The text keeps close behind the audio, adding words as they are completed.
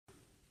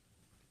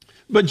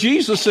But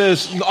Jesus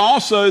says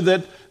also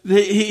that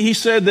he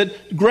said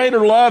that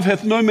greater love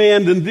hath no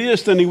man than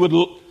this, than he would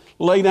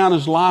lay down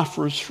his life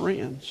for his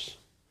friends.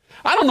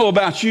 I don't know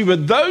about you,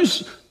 but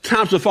those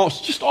types of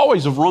thoughts just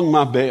always have rung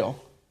my bell.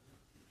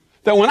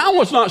 That when I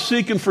was not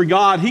seeking for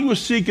God, he was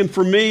seeking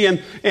for me.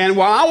 And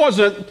while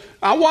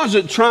I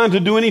wasn't trying to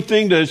do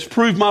anything to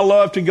prove my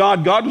love to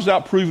God, God was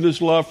out proving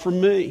his love for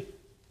me.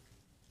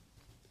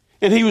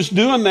 And he was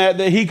doing that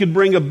he could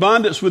bring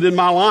abundance within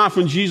my life.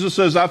 When Jesus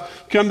says, I've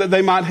come that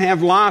they might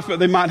have life, but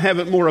they might have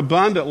it more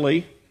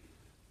abundantly.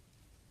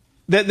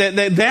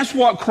 That's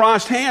what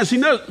Christ has. He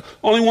not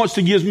only wants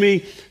to give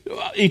me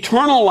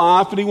eternal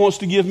life, but he wants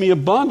to give me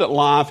abundant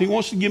life. He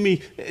wants to give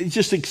me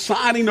just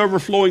exciting,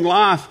 overflowing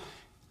life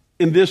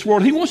in this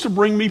world. He wants to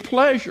bring me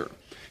pleasure.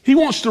 He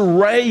wants to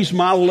raise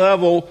my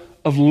level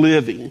of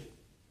living.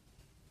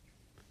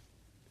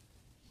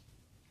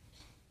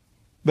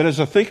 But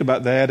as I think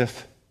about that,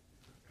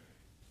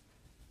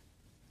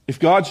 if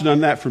God's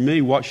done that for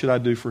me, what should I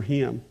do for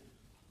him?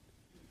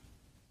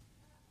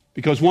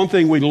 Because one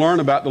thing we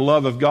learn about the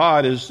love of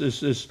God is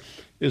just,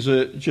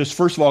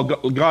 first of all,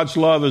 God's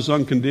love is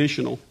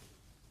unconditional.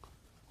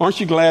 Aren't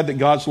you glad that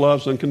God's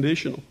love is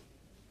unconditional?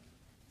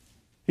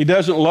 He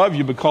doesn't love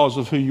you because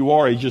of who you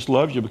are. He just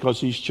loves you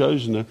because he's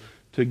chosen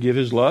to give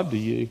his love to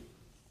you.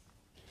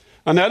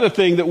 Another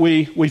thing that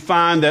we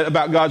find that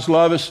about God's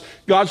love is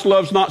God's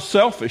love is not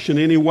selfish in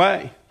any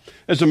way.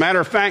 As a matter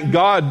of fact,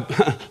 God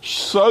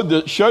showed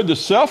the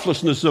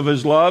selflessness of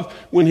his love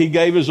when he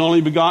gave his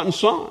only begotten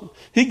Son.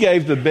 He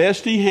gave the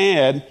best he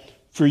had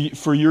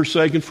for your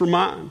sake and for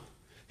mine.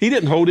 He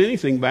didn't hold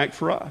anything back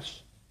for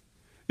us.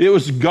 It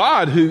was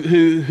God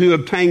who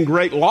obtained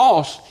great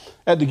loss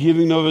at the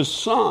giving of his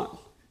Son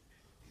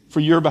for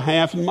your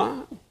behalf and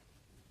mine.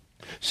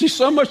 See,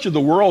 so much of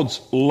the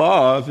world's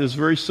love is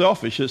very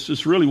selfish. It's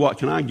just really, what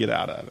can I get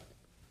out of it?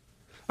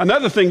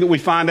 Another thing that we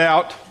find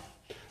out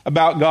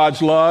about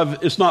God's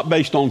love, it's not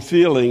based on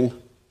feeling,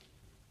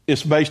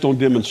 it's based on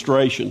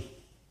demonstration.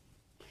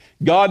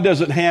 God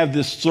doesn't have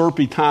this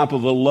syrupy type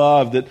of a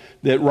love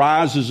that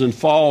rises and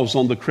falls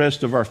on the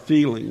crest of our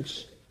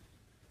feelings.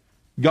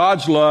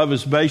 God's love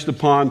is based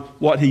upon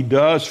what he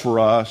does for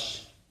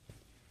us,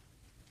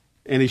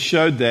 and he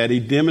showed that. He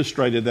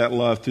demonstrated that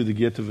love through the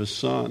gift of his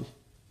Son.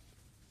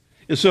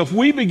 And so if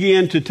we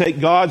begin to take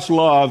God's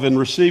love and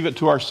receive it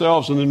to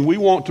ourselves, and then we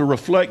want to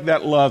reflect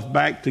that love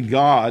back to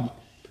God,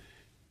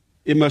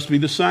 it must be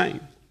the same.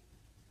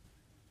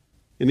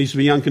 It needs to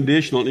be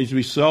unconditional. It needs to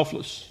be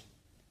selfless.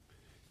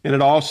 And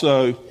it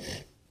also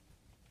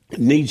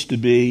needs to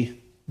be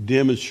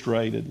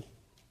demonstrated.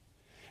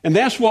 And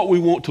that's what we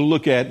want to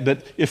look at.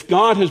 But if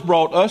God has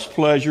brought us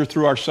pleasure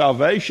through our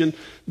salvation,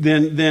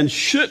 then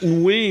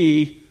shouldn't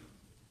we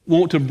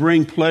want to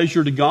bring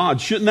pleasure to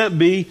God? Shouldn't that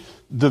be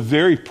the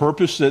very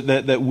purpose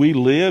that we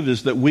live,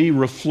 is that we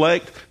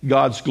reflect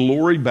God's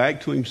glory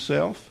back to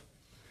himself?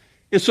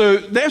 And so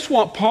that's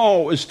what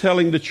Paul is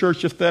telling the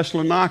church of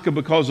Thessalonica,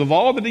 because of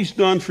all that he's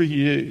done for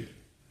you.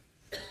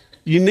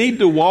 You need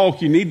to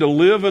walk, you need to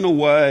live in a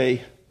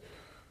way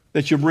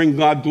that you bring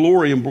God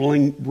glory and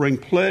bring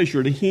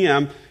pleasure to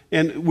him.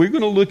 And we're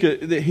going to look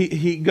at,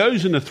 he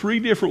goes into 3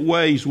 different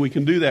ways we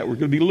can do that. We're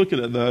going to be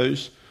looking at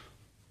those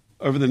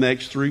over the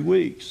next 3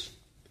 weeks.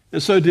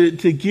 And so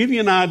to give you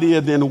an idea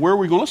then of where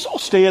we're going, let's all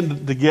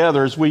stand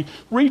together as we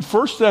read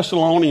 1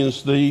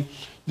 Thessalonians, the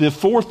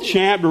 4th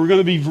chapter. We're going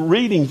to be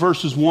reading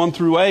verses 1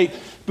 through 8,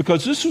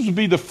 because this would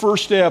be the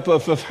first step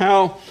of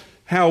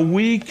how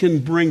we can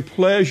bring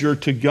pleasure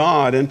to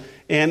God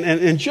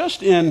and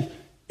just in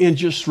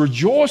just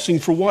rejoicing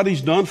for what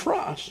he's done for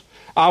us.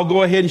 I'll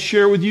go ahead and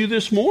share with you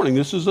this morning.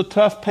 This is a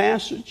tough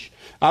passage.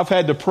 I've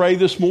had to pray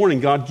this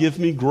morning, God, give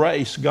me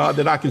grace, God,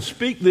 that I can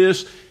speak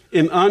this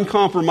in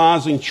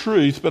uncompromising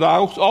truth, but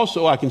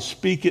I can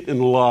speak it in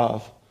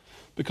love.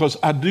 Because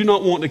I do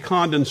not want to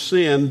condemn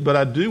sin, but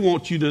I do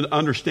want you to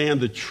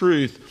understand the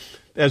truth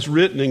as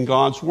written in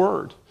God's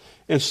Word.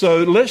 And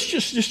so let's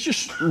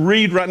just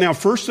read right now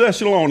 1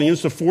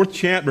 Thessalonians, the 4th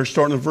chapter,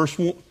 starting in verse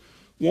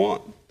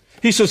 1.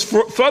 He says,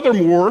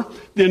 furthermore,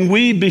 then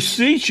we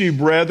beseech you,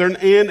 brethren,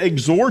 and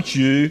exhort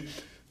you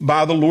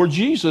by the Lord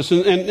Jesus.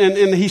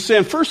 And he's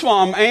saying, first of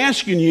all, I'm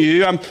asking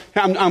you,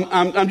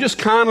 I'm just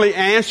kindly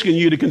asking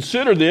you to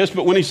consider this,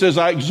 but when he says,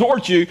 I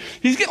exhort you,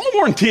 he's getting a little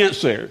more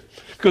intense there.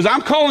 Because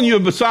I'm calling you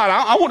beside,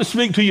 I want to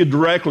speak to you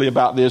directly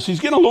about this. He's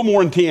getting a little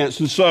more intense,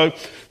 and so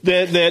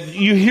that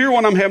you hear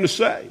what I'm having to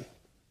say.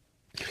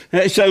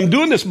 So I'm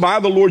doing this by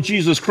the Lord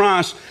Jesus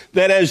Christ,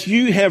 that as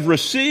you have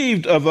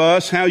received of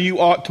us how you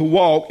ought to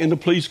walk and to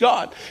please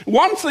God.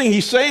 One thing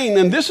he's saying,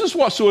 and this is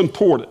what's so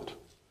important,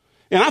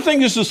 and I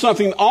think this is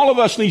something all of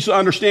us need to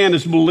understand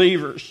as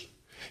believers.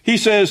 He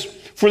says,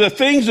 for the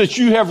things that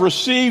you have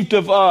received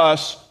of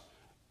us,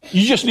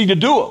 you just need to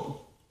do them.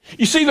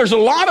 You see, there's a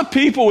lot of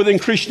people within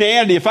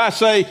Christianity, if I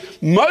say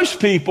most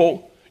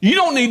people, you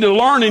don't need to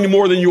learn any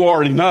more than you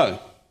already know.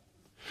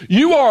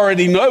 You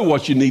already know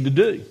what you need to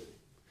do.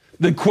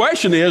 The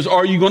question is,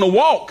 are you going to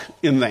walk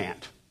in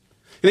that?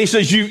 And he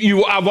says,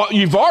 you've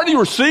already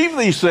received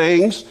these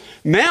things.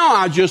 Now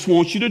I just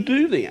want you to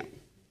do them.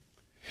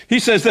 He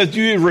says that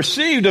you have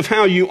received of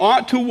how you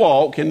ought to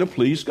walk and to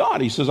please God.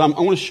 He says, I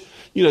want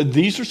to,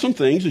 these are some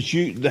things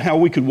how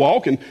we could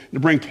walk and to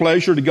bring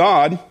pleasure to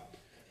God,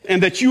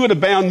 and that you would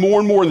abound more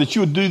and more, and that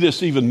you would do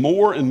this even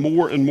more and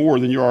more and more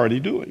than you're already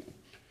doing.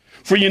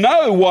 For you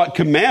know what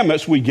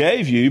commandments we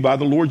gave you by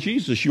the Lord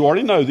Jesus. You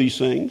already know these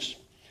things.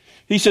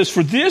 He says,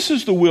 for this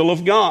is the will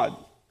of God,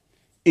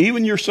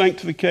 even your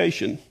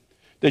sanctification,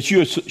 that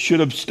you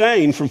should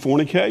abstain from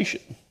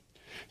fornication,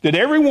 that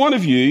every one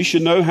of you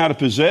should know how to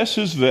possess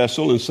his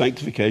vessel in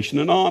sanctification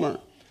and honor,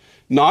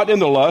 not in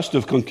the lust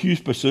of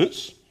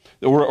concupiscence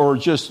or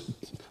just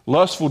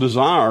lustful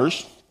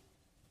desires,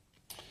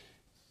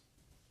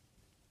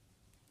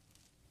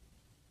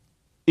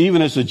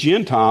 even as the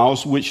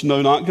Gentiles which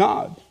know not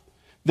God,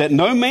 that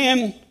no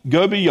man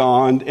go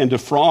beyond and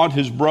defraud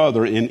his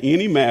brother in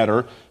any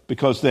matter,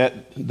 because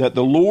that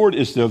the Lord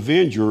is the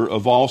avenger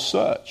of all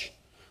such.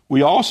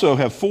 We also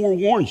have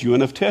forewarned you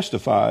and have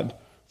testified,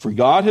 for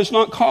God has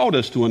not called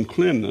us to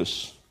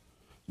uncleanness,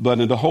 but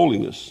into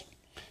holiness.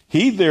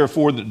 He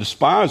therefore that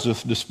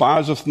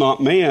despiseth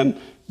not man,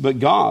 but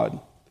God,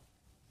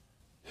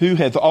 who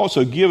hath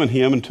also given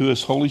him into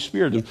his Holy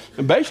Spirit.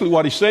 And basically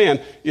what he's saying,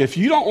 if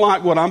you don't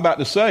like what I'm about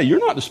to say,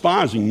 you're not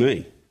despising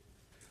me.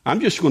 I'm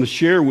just going to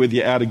share with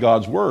you out of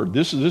God's word.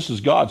 This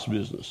is God's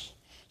business.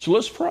 So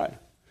let's pray.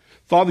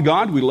 Father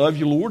God, we love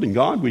you, Lord, and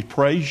God, we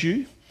praise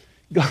you.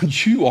 God,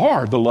 you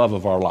are the love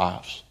of our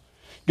lives.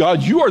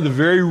 God, you are the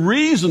very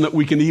reason that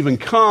we can even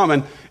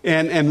come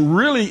and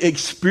really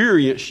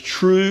experience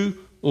true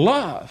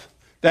love.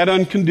 That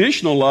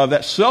unconditional love,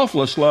 that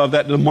selfless love,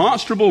 that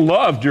demonstrable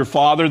love, dear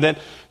Father,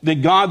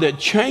 that God, that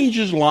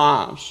changes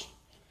lives.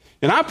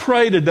 And I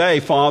pray today,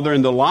 Father,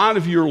 in the light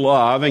of your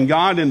love, and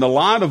God, in the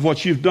light of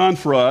what you've done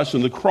for us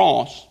in the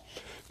cross,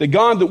 that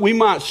God, that we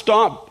might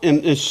stop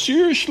and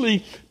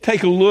seriously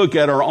take a look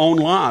at our own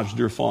lives,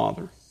 dear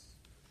Father.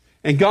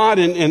 And God,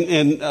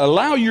 and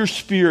allow your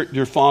Spirit,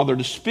 dear Father,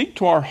 to speak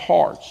to our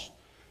hearts.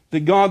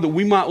 That God, that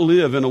we might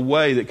live in a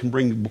way that can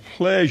bring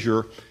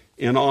pleasure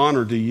and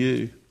honor to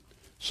you.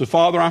 So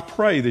Father, I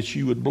pray that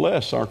you would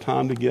bless our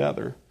time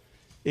together.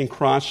 In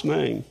Christ's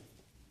name,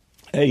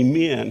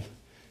 amen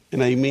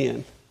and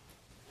amen.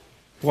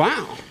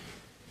 Wow.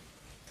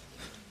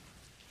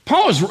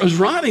 Paul is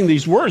writing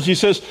these words. He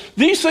says,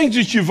 these things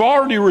that you've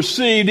already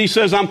received, he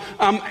says, I'm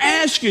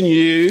asking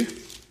you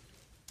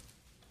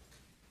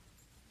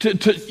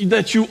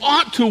that you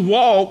ought to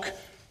walk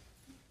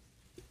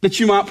that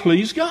you might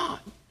please God.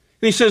 And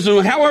he says,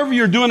 however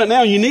you're doing it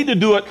now, you need to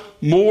do it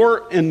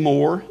more and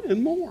more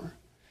and more.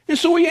 And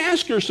so we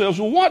ask ourselves,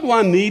 well, what do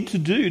I need to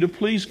do to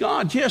please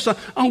God? Yes,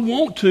 I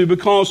want to,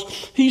 because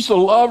he's the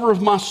lover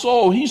of my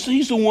soul. He's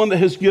the one that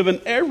has given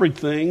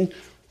everything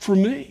for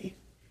me.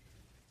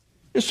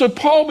 And so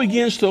Paul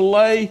begins to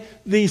lay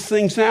these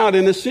things out.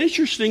 And it's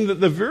interesting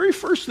that the very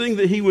first thing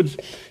that he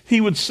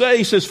would say,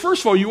 he says,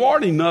 first of all, you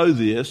already know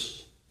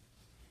this.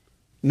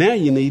 Now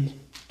you need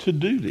to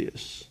do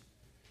this.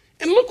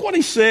 And look what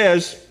he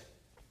says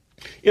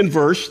in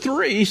verse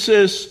 3. He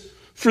says,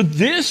 for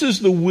this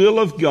is the will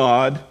of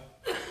God,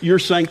 your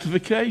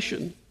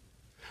sanctification.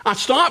 I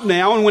stop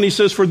now, and when he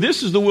says, for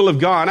this is the will of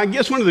God, I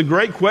guess one of the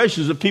great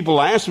questions that people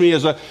ask me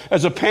as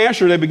a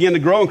pastor, they begin to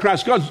grow in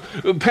Christ.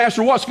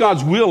 Pastor, what's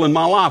God's will in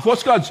my life?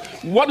 What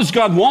does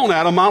God want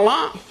out of my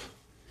life?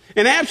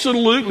 And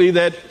absolutely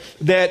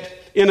that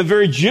in a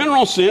very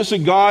general sense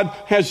that God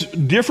has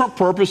different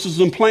purposes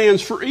and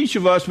plans for each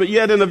of us, but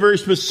yet in a very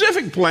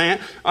specific plan,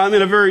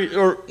 in a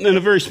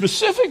very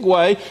specific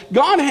way,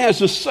 God has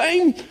the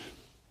same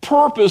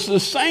purpose, the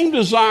same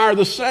desire,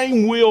 the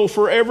same will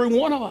for every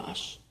one of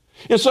us.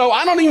 And so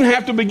I don't even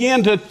have to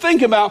begin to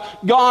think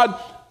about, God,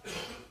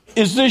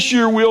 is this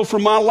your will for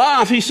my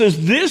life? He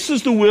says, this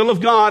is the will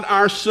of God,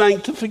 our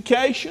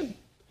sanctification.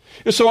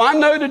 And so I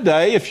know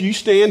today, if you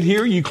stand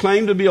here, you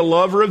claim to be a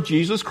lover of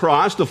Jesus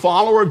Christ, a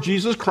follower of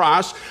Jesus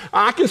Christ,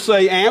 I can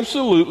say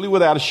absolutely,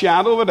 without a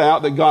shadow of a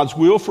doubt, that God's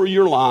will for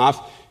your life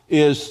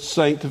is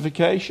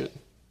sanctification.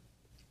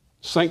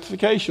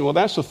 Sanctification, well,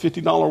 that's a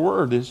 $50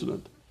 word, isn't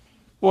it?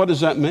 What does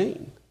that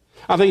mean?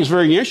 I think it's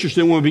very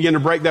interesting when we begin to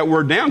break that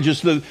word down.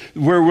 Just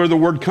where the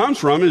word comes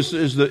from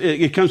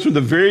it comes from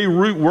the very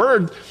root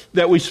word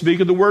that we speak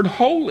of, the word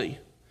holy.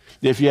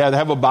 If you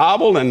have a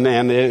Bible and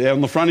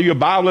on the front of your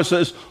Bible it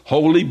says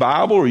Holy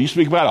Bible, or you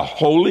speak about a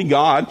holy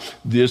God,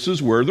 this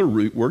is where the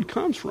root word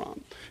comes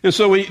from. And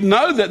so we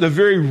know that the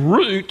very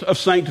root of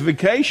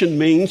sanctification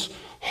means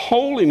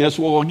holiness.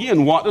 Well,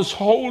 again, what does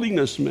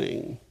holiness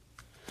mean?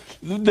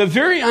 The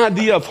very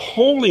idea of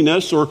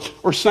holiness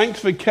or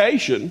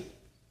sanctification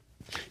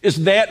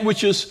is that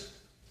which is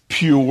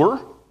pure,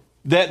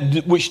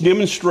 that which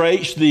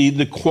demonstrates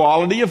the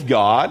quality of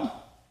God,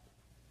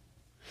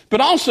 but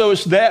also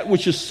it's that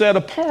which is set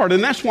apart.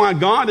 And that's why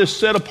God is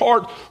set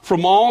apart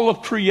from all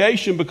of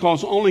creation,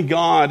 because only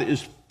God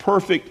is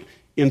perfect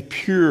in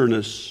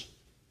pureness.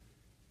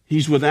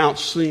 He's without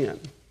sin.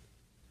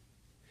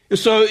 And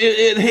so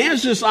it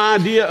has this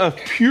idea of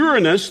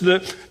pureness,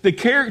 the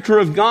character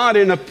of God,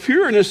 and a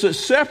pureness that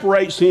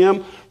separates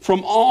him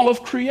from all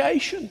of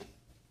creation.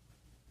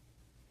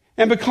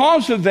 And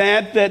because of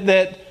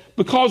that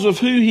because of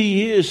who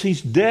he is,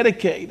 he's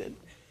dedicated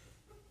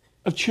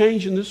of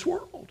changing this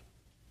world.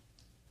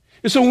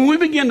 And so when we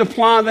begin to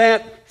apply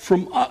that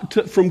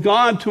from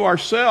God to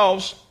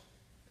ourselves,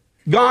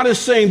 God is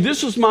saying,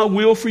 this is my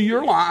will for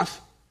your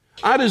life.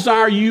 I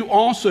desire you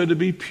also to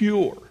be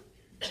pure.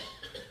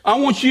 I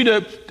want you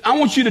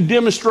to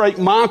demonstrate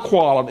my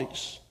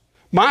qualities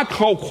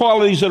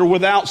that are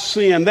without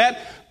sin,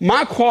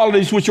 my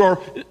qualities which are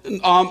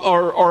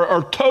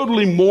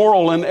totally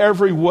moral in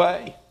every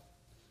way.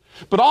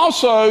 But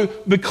also,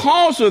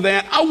 because of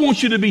that, I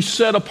want you to be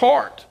set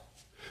apart.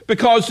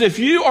 Because if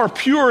you are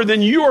pure,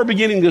 then you are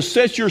beginning to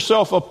set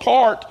yourself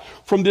apart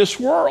from this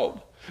world.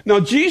 Now,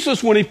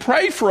 Jesus, when he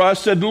prayed for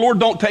us, said, Lord,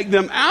 don't take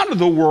them out of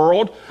the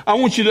world. I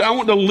want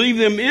to leave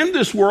them in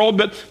this world.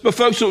 But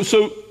folks,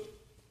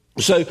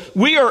 so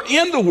we are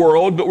in the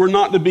world, but we're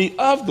not to be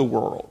of the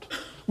world.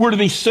 We're to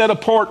be set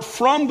apart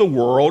from the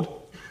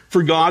world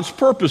for God's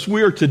purpose.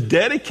 We are to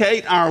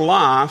dedicate our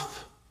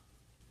life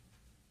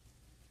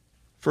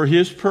for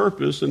his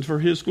purpose and for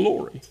his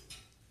glory.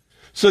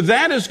 So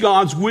that is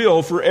God's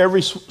will for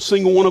every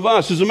single one of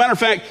us. As a matter of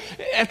fact,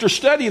 after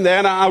studying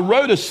that, I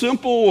wrote it's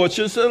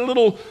just a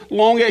little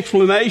long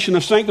explanation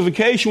of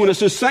sanctification when it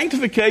says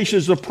sanctification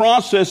is a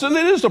process, and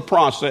it is a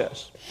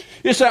process.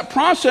 It's that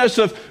process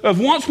of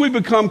once we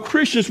become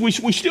Christians, we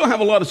still have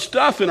a lot of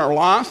stuff in our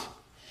life.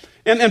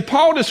 And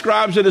Paul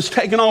describes it as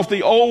taking off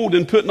the old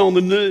and putting on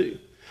the new.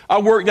 I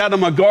worked out in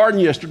my garden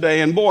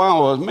yesterday, and boy,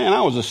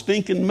 I was a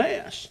stinking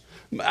mess.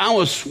 I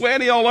was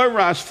sweaty all over.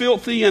 I was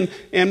filthy. And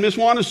Miss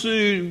Wanda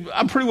Sue,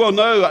 I pretty well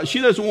know she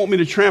doesn't want me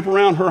to tramp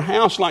around her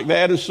house like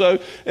that. And so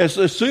as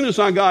soon as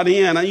I got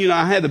in,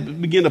 I had to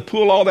begin to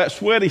pull all that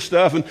sweaty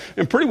stuff.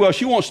 And pretty well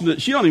she wants me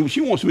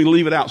to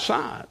leave it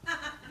outside.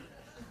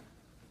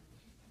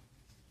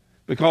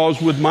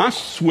 Because with my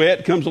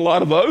sweat comes a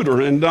lot of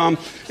odor. And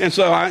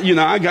so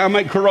I got to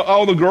make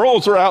all the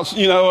girls are out,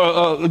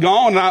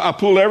 gone. And I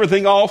pull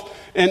everything off.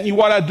 And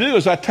what I do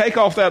is I take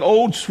off that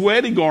old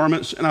sweaty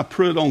garments and I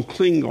put it on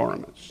clean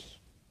garments.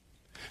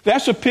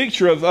 That's a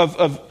picture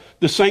of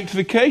the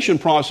sanctification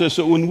process,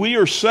 that when we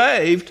are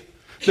saved,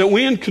 that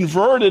we are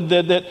converted,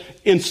 that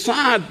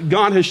inside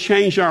God has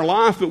changed our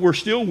life, but we're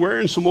still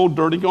wearing some old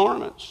dirty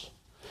garments.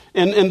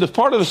 And the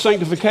part of the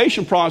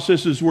sanctification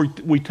process is where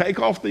we take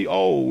off the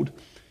old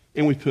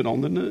and we put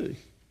on the new.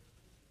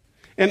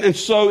 And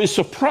so it's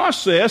a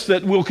process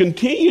that will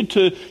continue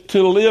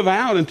to live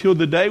out until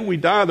the day we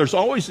die. There's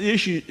always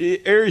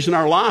areas in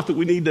our life that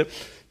we need to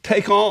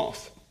take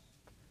off.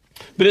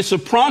 But it's a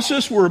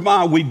process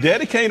whereby we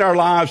dedicate our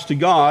lives to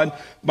God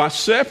by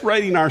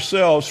separating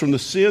ourselves from the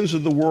sins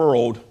of the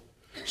world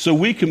so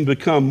we can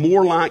become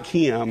more like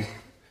him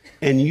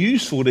and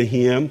useful to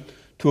him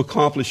to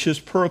accomplish his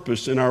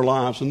purpose in our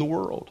lives in the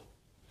world.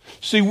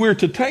 See, we're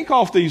to take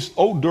off these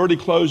old dirty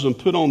clothes and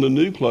put on the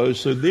new clothes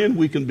so then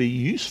we can be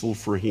useful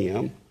for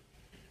him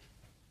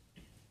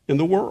in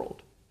the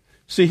world.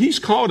 See, he's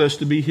called us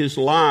to be his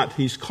light.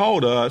 He's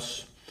called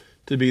us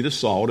to be the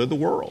salt of the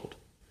world.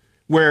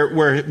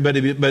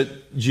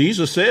 But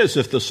Jesus says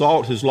if the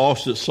salt has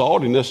lost its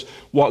saltiness,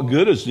 what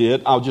good is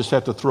it? I'll just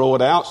have to throw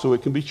it out so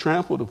it can be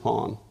trampled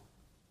upon.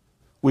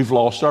 We've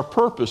lost our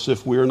purpose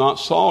if we are not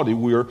salty.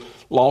 We're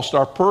lost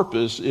our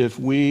purpose if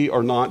we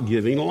are not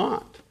giving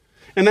light.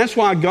 And that's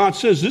why God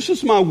says, this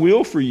is my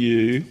will for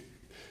you,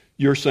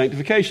 your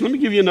sanctification. Let me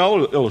give you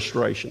another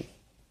illustration.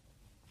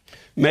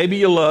 Maybe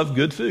you love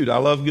good food. I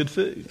love good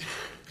food.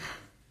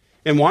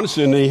 And once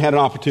he had an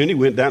opportunity,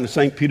 went down to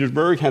St.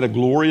 Petersburg, had a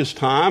glorious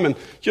time, and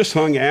just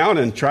hung out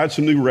and tried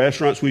some new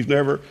restaurants we've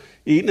never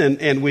eaten.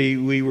 And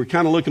we were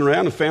kind of looking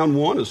around and found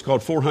one. It's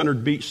called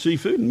 400 Beach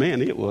Seafood. And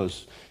man, it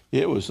was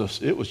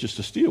just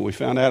a steal. We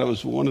found out it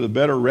was one of the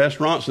better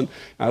restaurants, and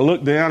I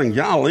looked down, and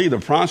golly, the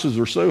prices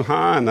were so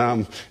high, and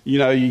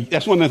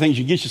that's one of the things,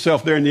 you get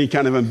yourself there, and then you're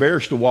kind of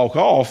embarrassed to walk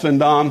off, and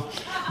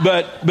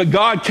but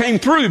God came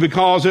through,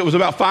 because it was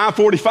about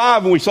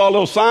 5:45, and we saw a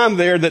little sign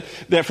there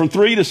that from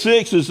 3 to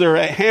 6 is their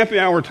happy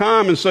hour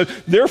time, and so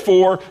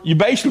therefore you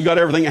basically got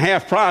everything at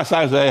half price.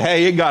 I said,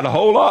 hey, it got a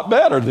whole lot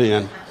better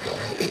then.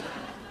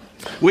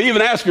 We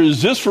even asked her,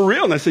 is this for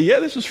real? And I said,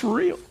 yeah, this is for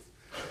real.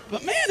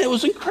 But man, it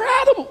was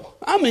incredible.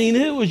 I mean,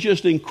 it was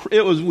just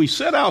we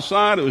sat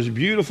outside. It was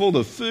beautiful.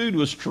 The food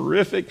was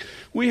terrific.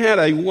 We had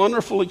a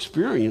wonderful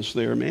experience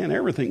there, man.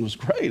 Everything was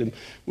great. And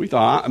we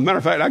thought, as a matter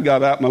of fact, I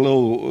got out my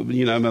little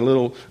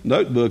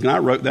notebook and I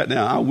wrote that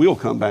down. I will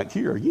come back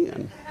here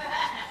again.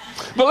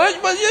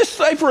 But just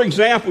say, for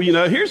example,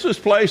 here's this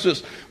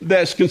place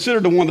that's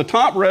considered one of the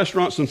top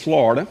restaurants in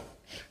Florida.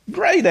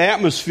 Great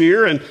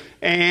atmosphere,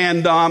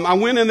 and I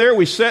went in there.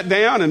 We sat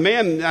down, and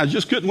man, I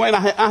just couldn't wait.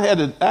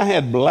 I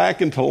had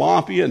blackened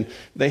tilapia, and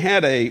they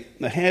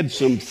had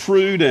some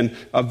fruit and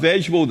a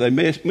vegetable. They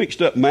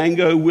mixed up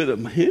mango with it.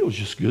 It was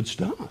just good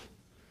stuff.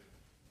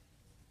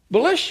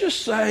 But let's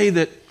just say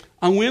that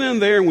I went in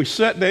there and we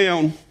sat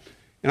down,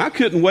 And I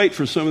couldn't wait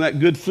for some of that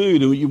good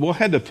food. And you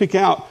had to pick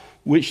out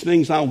which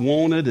things I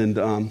wanted.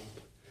 And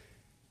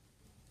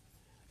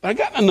I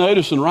got to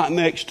noticing right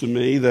next to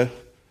me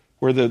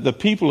where the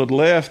people had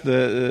left,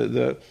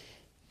 the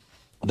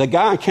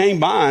guy came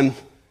by, and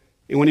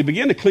when he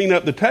began to clean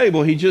up the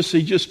table, he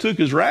just took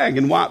his rag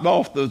and wiped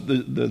off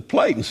the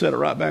plate and set it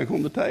right back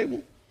on the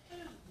table.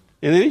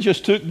 And then he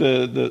just took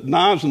the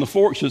knives and the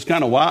forks, just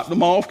kind of wiped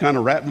them off, kind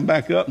of wrapped them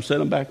back up and set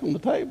them back on the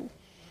table.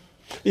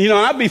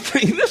 I'd be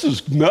thinking, this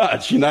is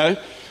nuts, As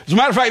a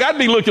matter of fact, I'd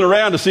be looking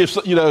around to see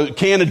if,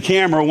 Candid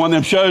Camera, one of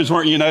them shows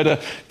weren't,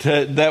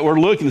 that we're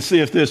looking to see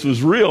if this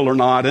was real or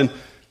not.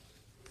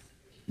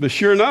 But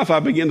sure enough, I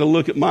began to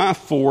look at my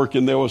fork,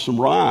 and there was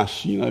some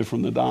rice,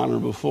 from the diner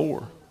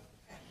before.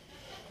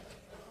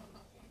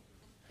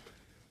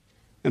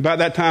 And by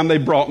that time, they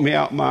brought me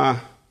out my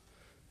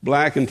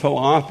blackened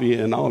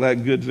tilapia and all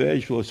that good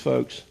vegetables,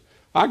 folks.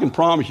 I can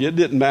promise you, it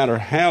didn't matter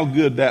how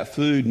good that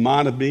food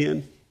might have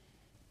been.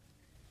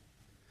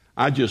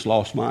 I just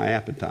lost my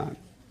appetite.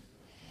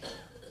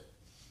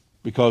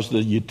 Because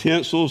the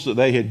utensils that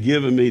they had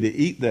given me to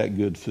eat that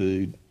good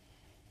food,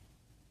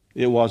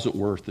 it wasn't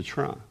worth the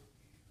try.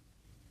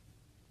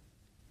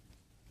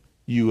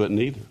 You wouldn't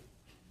either.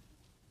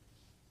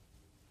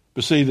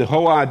 But see, the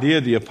whole idea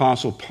of the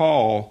Apostle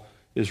Paul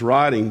is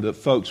writing that,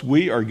 folks,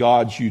 we are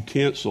God's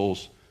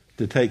utensils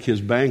to take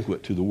his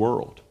banquet to the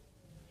world.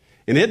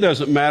 And it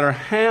doesn't matter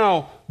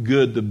how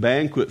good the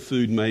banquet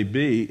food may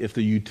be, if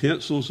the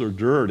utensils are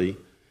dirty,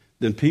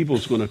 then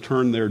people's going to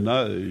turn their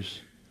nose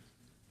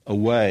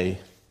away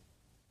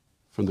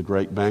from the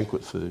great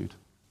banquet food.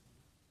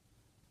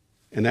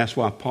 And that's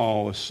why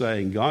Paul is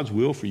saying God's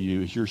will for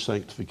you is your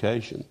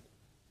sanctification.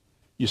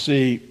 You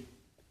see,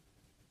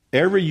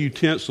 every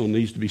utensil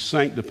needs to be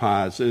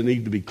sanctified, it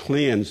needs to be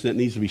cleansed, it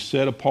needs to be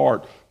set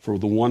apart for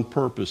the one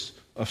purpose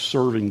of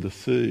serving the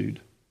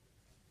food.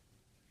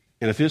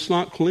 And if it's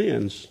not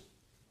cleansed,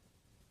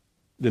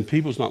 then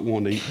people's not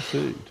going to eat the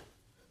food.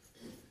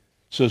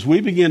 So as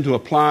we begin to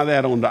apply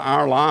that onto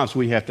our lives,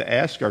 we have to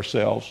ask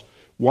ourselves,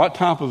 what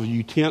type of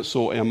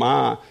utensil am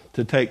I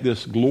to take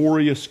this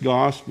glorious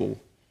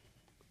gospel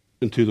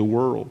into the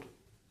world?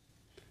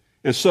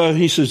 And so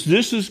he says,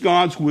 this is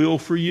God's will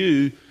for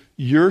you,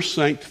 your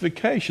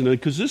sanctification.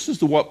 Because this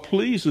is what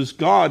pleases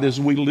God as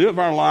we live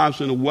our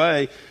lives in a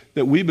way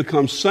that we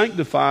become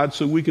sanctified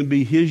so we can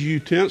be his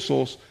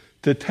utensils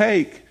to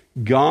take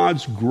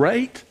God's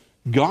great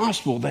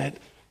gospel, that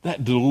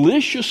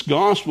delicious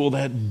gospel,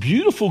 that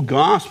beautiful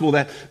gospel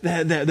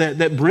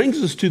that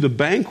brings us to the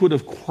banquet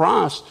of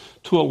Christ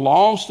to a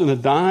lost and a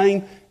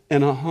dying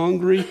and a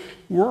hungry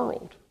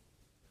world.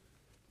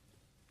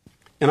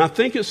 And I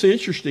think it's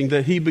interesting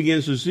that he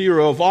begins to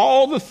zero, of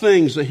all the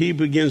things that he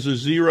begins to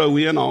zero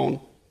in on,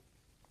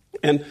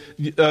 and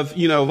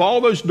of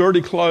all those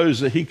dirty clothes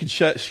that he could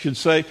say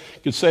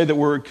that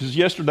were, because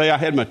yesterday I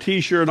had my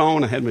T-shirt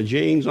on, I had my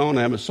jeans on,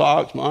 I had my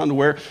socks, my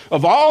underwear.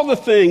 Of all the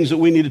things that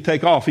we need to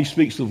take off, he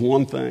speaks of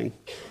one thing.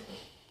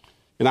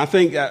 And I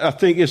think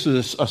this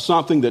is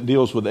something that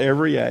deals with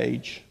every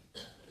age.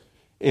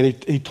 And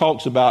he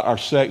talks about our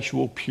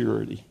sexual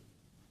purity.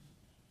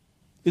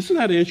 Isn't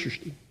that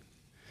interesting?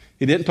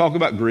 He didn't talk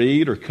about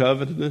greed or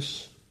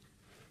covetousness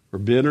or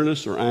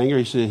bitterness or anger.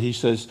 He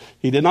says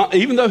he did not,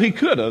 even though he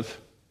could have,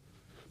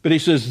 but he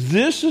says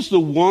this is the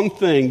one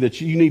thing that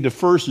you need to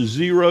first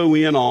zero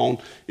in on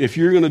if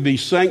you're going to be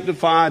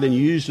sanctified and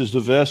used as the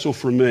vessel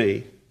for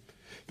me.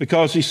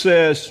 Because he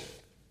says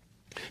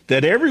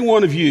that every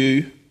one of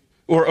you,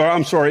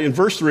 in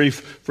verse 3,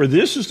 for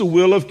this is the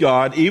will of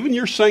God, even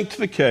your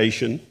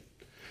sanctification,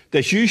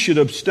 that you should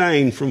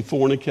abstain from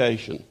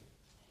fornication,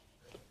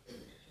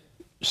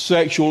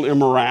 sexual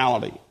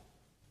immorality.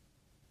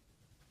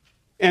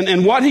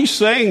 And what he's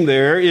saying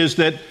there is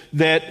that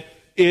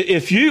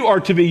if you are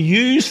to be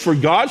used for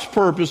God's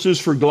purposes,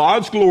 for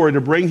God's glory,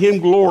 to bring him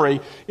glory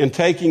in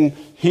taking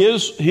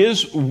his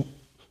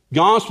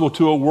gospel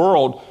to a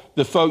world,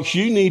 that, folks,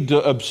 you need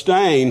to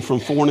abstain from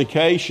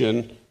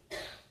fornication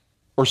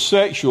or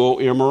sexual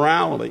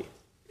immorality.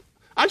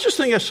 I just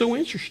think that's so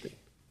interesting.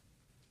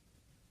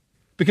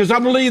 Because I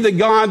believe that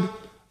God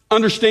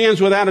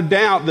understands without a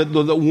doubt that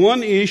the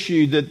one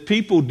issue that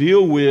people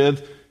deal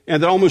with,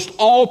 and that almost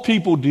all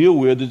people deal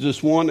with, is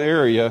this one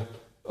area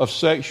of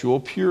sexual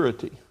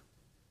purity.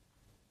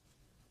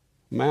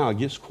 Now it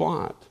gets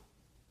quiet.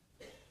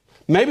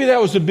 Maybe that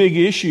was a big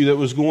issue that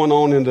was going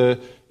on in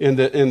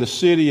the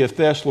city of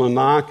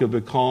Thessalonica,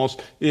 because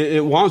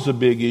it was a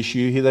big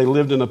issue. They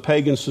lived in a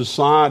pagan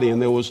society, and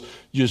there was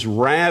just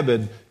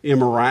rabid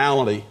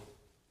immorality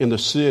in the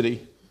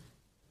city.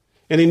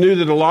 And he knew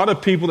that a lot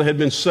of people that had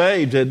been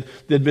saved had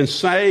been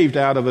saved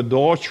out of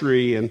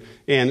adultery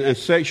and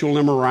sexual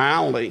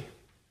immorality.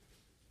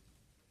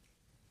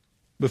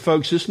 But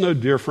folks, it's no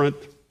different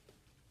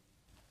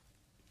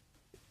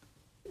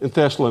in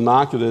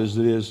Thessalonica as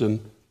it is in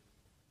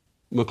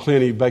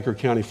McClenny, Baker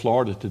County,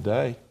 Florida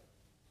today.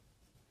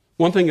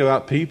 One thing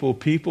about people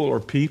are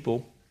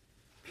people.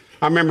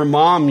 I remember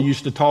Mom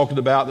used to talk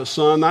about the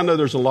son. I know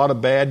there's a lot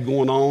of bad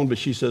going on, but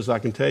she says, I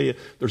can tell you,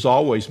 there's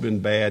always been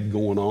bad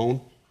going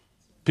on.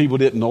 People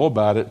didn't know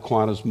about it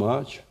quite as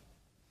much.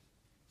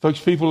 Folks,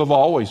 people have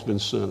always been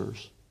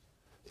sinners.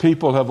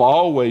 People have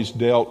always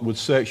dealt with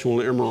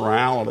sexual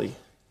immorality.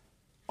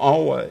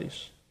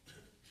 Always.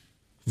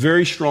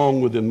 Very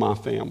strong within my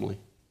family.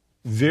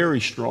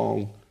 Very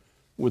strong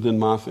within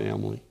my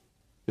family.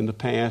 In the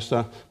past,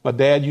 my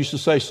dad used to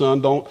say,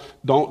 son, don't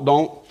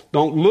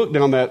look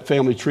down that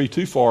family tree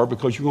too far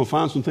because you're going to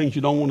find some things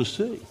you don't want to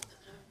see.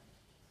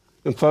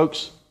 And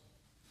folks,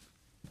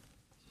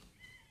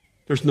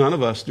 there's none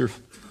of us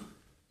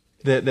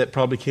that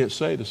probably can't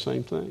say the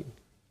same thing.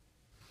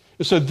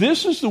 And so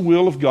this is the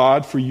will of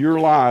God for your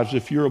lives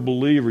if you're a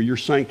believer, your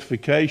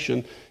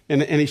sanctification.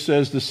 And he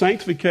says the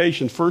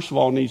sanctification, first of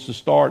all, needs to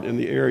start in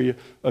the area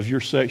of your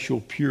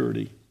sexual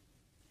purity.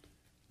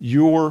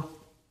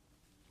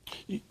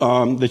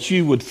 That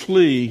you would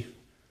flee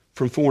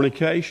from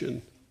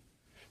fornication.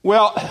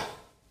 Well,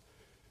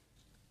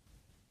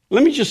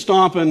 let me just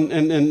stop and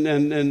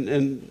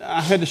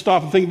I had to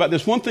stop and think about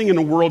this. One thing in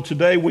the world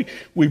today, we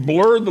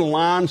blur the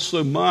lines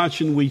so much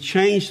and we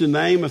change the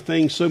name of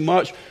things so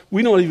much,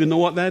 we don't even know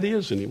what that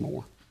is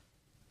anymore.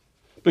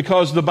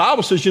 Because the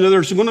Bible says,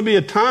 there's going to be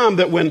a time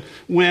that when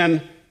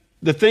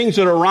the things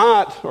that are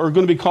right are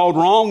going to be called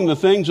wrong and the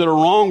things that are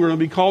wrong are going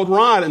to be called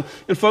right.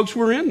 And folks,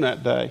 we're in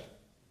that day.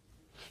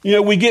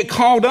 We get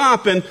caught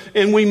up and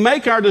we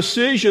make our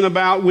decision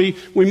about, we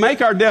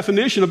make our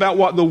definition about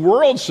what the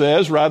world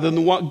says rather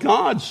than what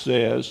God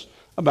says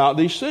about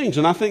these things.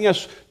 And I think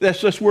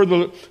that's where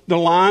the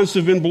lines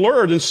have been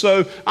blurred. And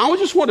so I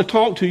just want to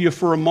talk to you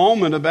for a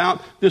moment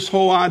about this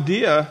whole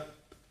idea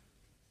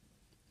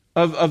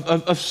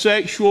of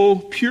sexual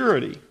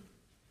purity.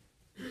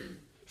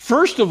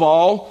 First of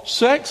all,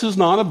 sex is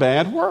not a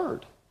bad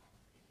word.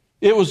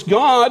 It was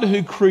God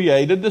who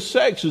created the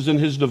sexes in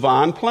His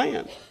divine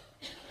plan.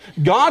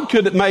 God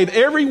could have made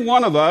every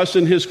one of us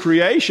in His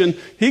creation,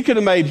 He could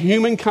have made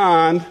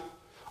humankind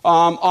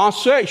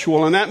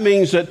asexual, and that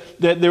means that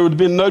there would have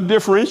been no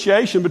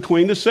differentiation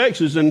between the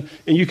sexes, and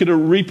you could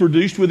have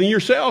reproduced within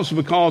yourselves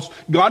because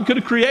God could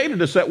have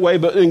created us that way,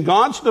 but in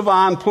God's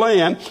divine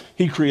plan,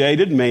 He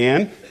created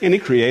man and He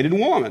created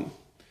woman.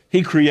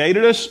 He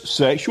created us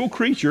sexual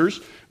creatures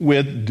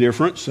with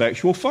different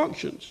sexual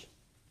functions.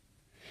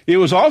 It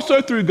was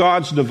also through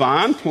God's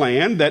divine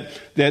plan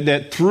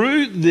that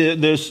through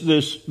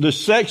the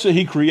sex that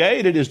He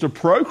created is to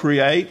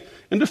procreate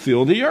and to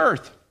fill the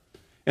earth.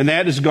 And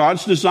that is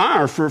God's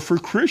desire for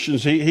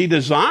Christians. He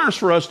desires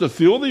for us to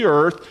fill the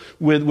earth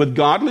with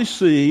godly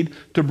seed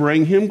to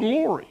bring Him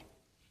glory.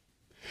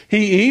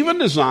 He even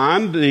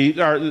designed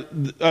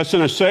us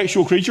in as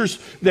sexual creatures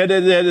that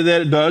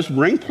it does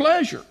bring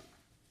pleasure.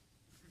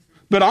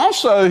 But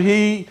also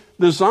He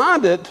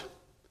designed it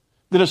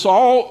that it's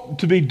all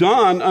to be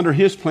done under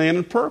His plan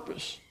and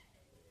purpose.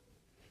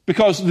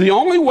 Because the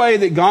only way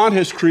that God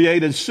has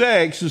created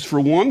sex is for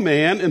one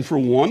man and for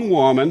one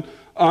woman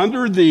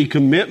under the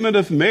commitment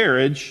of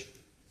marriage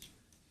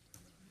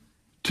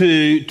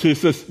to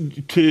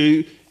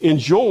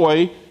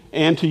enjoy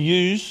and to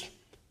use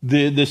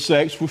the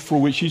sex for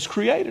which He's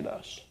created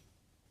us.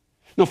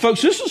 Now,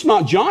 folks, this is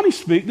not Johnny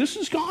speak, this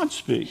is God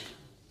speak.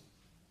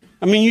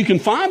 I mean, you can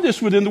find this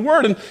within the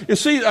Word. And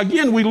see,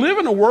 again, we live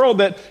in a world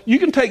that you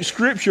can take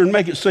Scripture and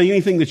make it say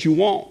anything that you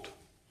want.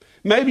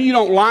 Maybe you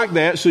don't like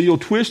that, so you'll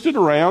twist it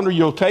around or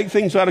you'll take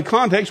things out of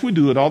context. We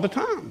do it all the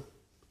time.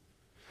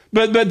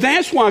 But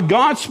that's why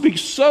God speaks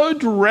so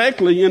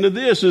directly into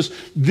this is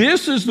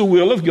the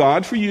will of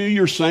God for you,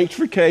 your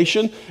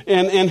sanctification,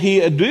 and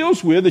He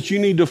deals with that you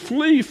need to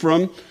flee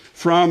from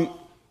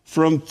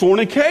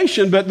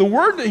fornication. But the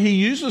word that He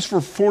uses for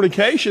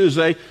fornication is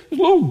a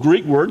little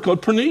Greek word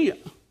called porneia.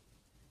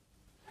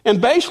 And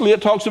basically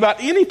it talks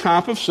about any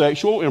type of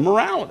sexual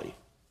immorality.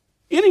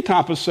 Any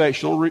type of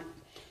sexual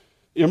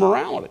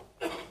immorality.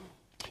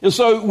 And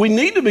so we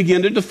need to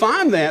begin to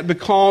define that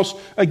because,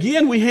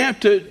 again, we have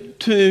to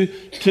do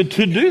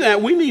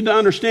that. We need to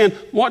understand,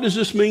 what does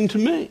this mean to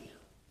me?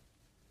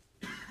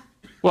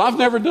 Well, I've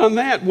never done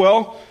that.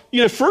 Well,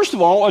 first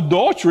of all,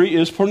 adultery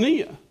is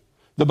porneia.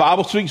 The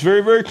Bible speaks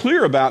very, very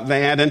clear about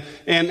that.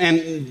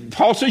 And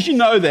Paul says you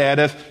know that.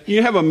 If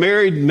you have a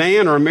married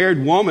man or a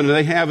married woman and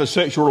they have a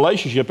sexual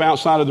relationship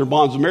outside of their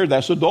bonds of marriage,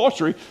 that's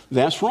adultery.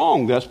 That's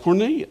wrong. That's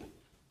porneia. And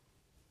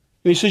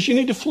he says you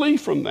need to flee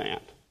from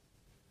that.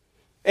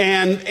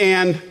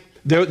 And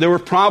there were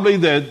probably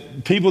the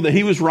people that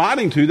he was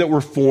writing to that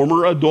were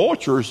former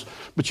adulterers.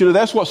 But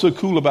that's what's so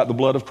cool about the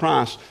blood of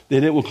Christ,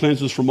 that it will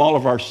cleanse us from all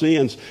of our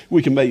sins.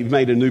 We can be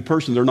made a new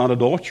person. They're not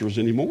adulterers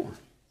anymore.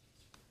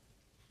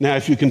 Now,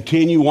 if you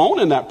continue on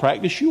in that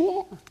practice, you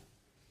are.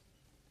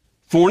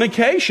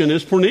 Fornication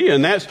is porneia,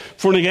 and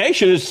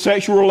fornication is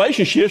sexual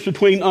relationships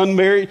between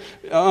unmarried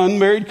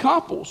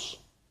couples.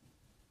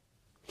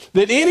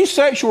 That any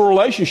sexual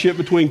relationship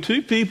between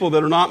two people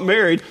that are not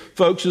married,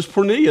 folks, is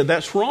porneia.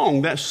 That's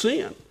wrong. That's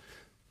sin.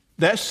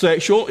 That's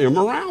sexual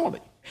immorality.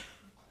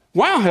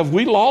 Wow, have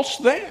we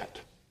lost that?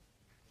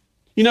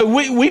 You know,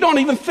 we don't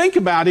even think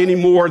about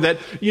anymore that,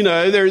 you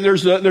know,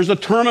 there's a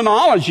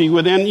terminology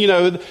within, you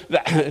know,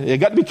 you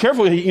got to be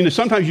careful. You know,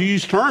 sometimes you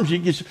use terms,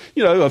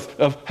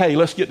 of, hey,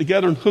 let's get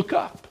together and hook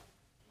up.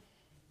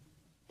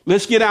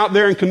 Let's get out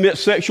there and commit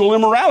sexual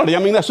immorality. I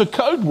mean, that's a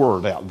code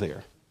word out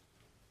there.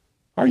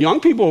 Our young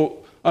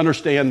people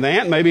understand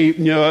that. Maybe,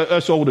 you know,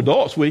 us old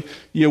adults, we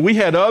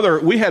had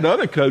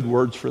other code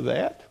words for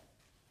that.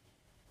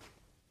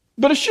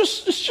 But it's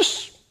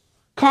just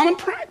common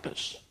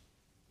practice.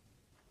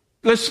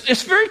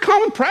 It's very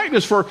common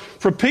practice for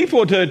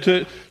people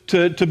to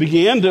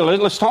begin to,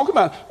 let's talk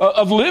about,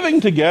 of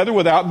living together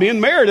without being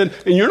married. And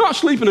you're not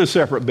sleeping in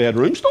separate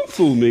bedrooms. Don't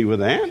fool me with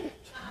that.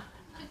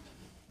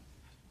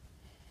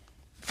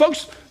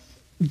 Folks,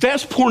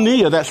 that's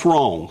porneia. That's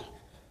wrong.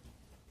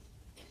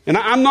 And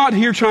I'm not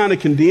here trying to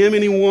condemn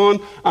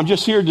anyone. I'm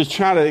just here to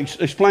try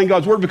to explain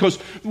God's word. Because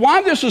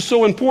why this is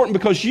so important,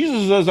 because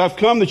Jesus says, I've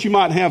come that you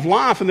might have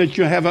life and that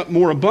you have it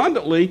more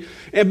abundantly.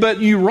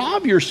 But you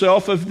rob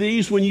yourself of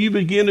these when you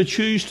begin to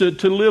choose to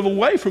live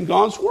away from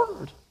God's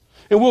word.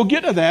 And we'll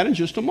get to that in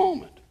just a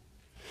moment.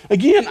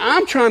 Again,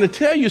 I'm trying to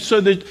tell you so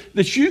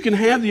that you can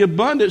have the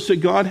abundance that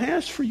God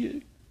has for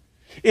you.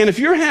 And if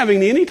you're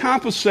having any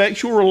type of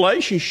sexual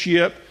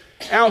relationship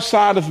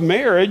outside of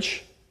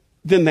marriage,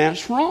 then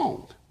that's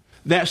wrong.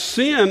 That's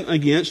sin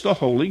against a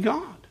holy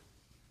God.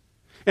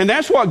 And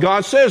that's what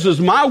God says is,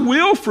 my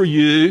will for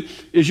you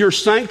is your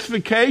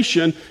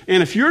sanctification.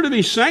 And if you're to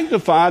be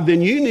sanctified,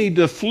 then you need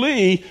to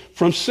flee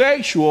from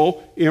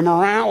sexual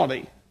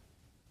immorality.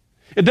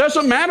 It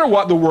doesn't matter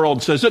what the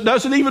world says. It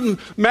doesn't even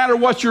matter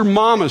what your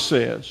mama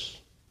says.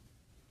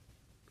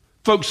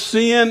 Folks,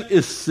 sin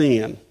is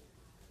sin.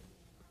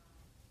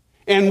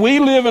 And we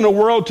live in a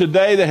world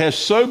today that has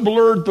so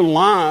blurred the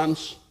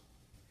lines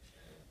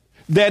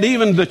that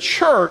even the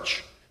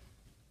church,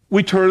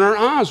 we turn our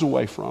eyes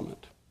away from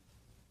it.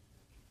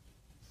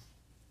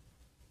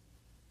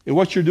 And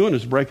what you're doing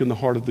is breaking the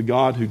heart of the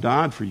God who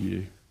died for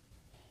you.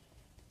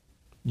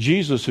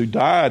 Jesus who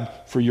died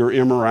for your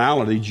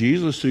immorality.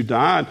 Jesus who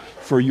died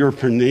for your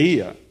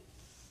porneia.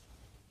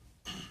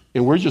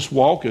 And we're just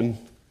walking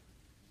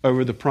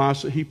over the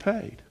price that he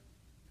paid.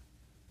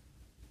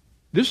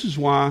 This is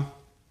why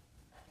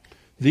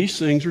these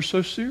things are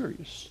so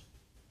serious.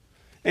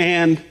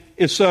 And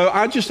so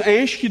I just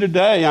ask you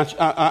today,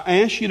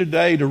 I ask you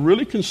today to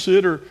really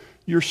consider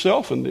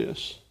yourself in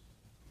this.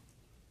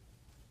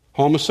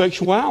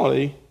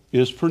 Homosexuality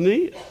is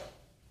porneia.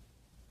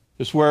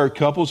 It's where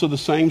couples of the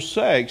same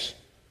sex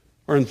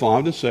are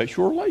involved in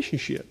sexual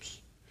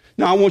relationships.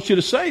 Now, I want you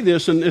to say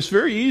this, and it's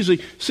very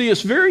easy. See,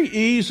 it's very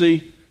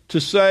easy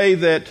to say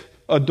that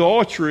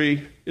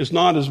adultery is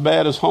not as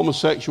bad as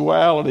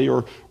homosexuality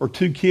or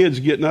two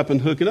kids getting up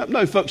and hooking up.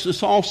 No, folks,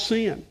 it's all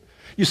sin.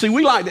 You see,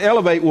 we like to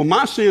elevate, well,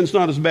 my sin's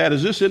not as bad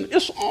as this sin.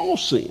 It's all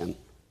sin.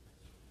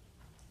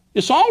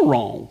 It's all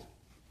wrong.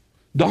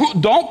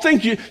 Don't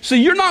think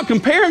you're not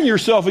comparing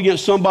yourself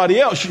against somebody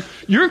else.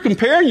 You're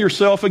comparing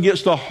yourself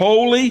against a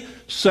holy,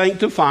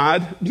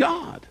 sanctified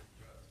God.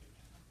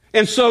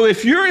 And so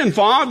if you're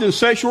involved in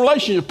sexual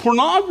relationship,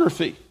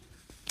 pornography,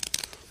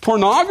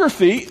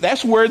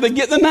 that's where they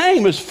get the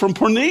name, is from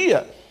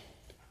porneia.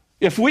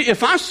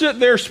 If I sit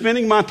there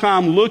spending my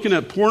time looking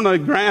at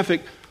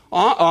pornographic,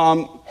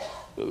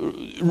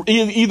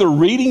 either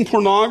reading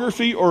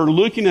pornography or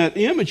looking at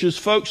images,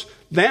 folks,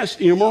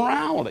 that's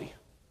immorality.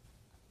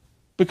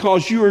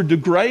 Because you are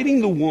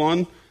degrading the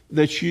one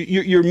that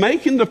you're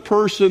making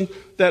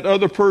that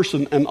other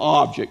person, an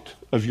object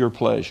of your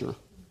pleasure.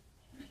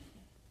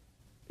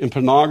 And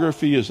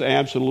pornography is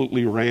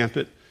absolutely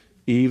rampant,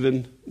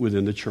 even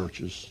within the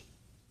churches.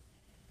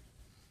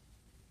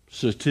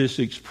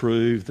 Statistics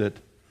prove that,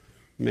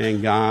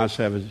 man, guys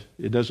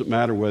it doesn't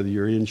matter whether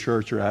you're in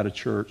church or out of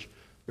church,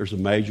 there's a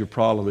major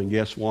problem. And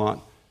guess what?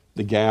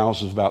 The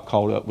gals have about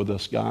caught up with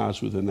us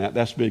guys within that.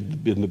 That's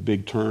been the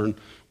big turn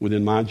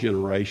within my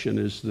generation,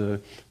 is the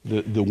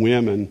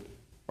women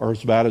are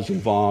about as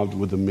involved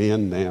with the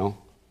men now.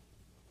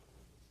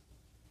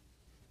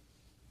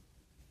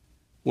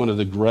 One of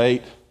the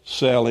great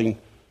selling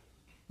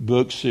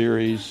book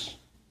series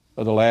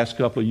of the last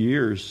couple of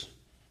years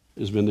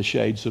has been The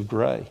Shades of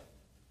Grey.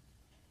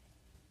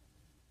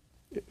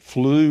 It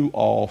flew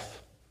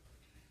off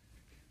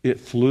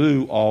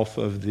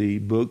of the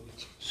book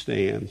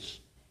stands.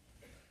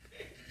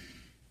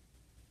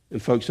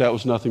 And folks, that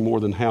was nothing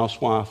more than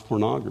housewife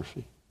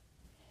pornography.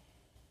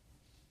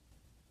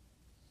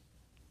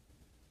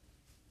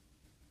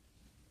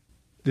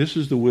 This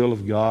is the will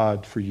of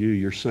God for you,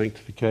 your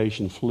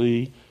sanctification.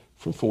 Flee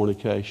from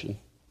fornication.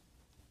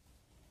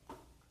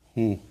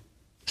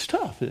 It's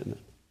tough, isn't it?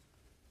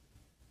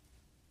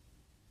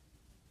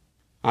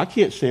 I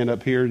can't stand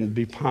up here and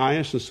be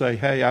pious and say,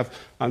 hey, I've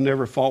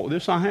never fought with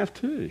this. I have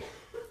too.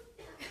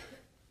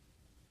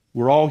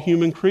 We're all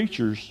human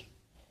creatures.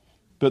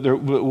 But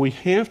we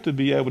have to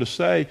be able to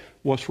say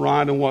what's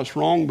right and what's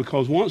wrong,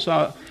 because once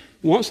I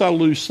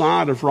lose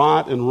sight of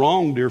right and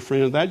wrong, dear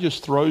friend, that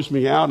just throws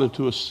me out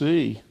into a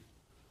sea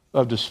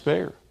of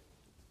despair.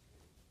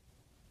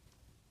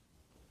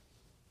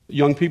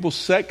 Young people,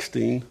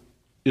 sexting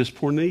is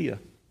pornea.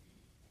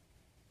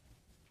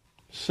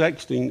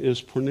 Sexting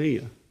is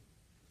pornea.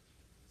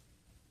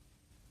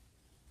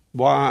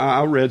 Well,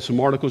 I read some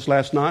articles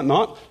last night,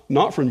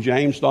 not from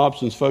James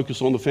Dobson's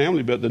Focus on the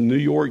Family, but the New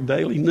York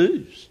Daily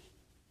News,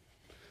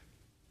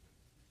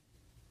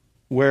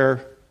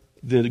 where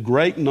the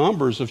great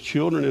numbers of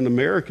children in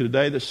America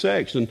today that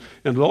sex, and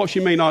adults,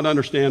 you may not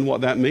understand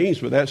what that means,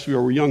 but that's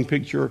where young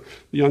kids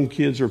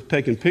are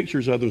taking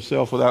pictures of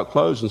themselves without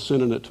clothes and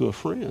sending it to a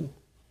friend.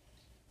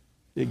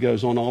 It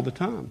goes on all the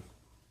time.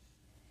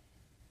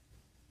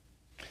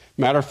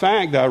 Matter of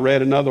fact, I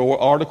read another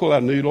article out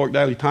of New York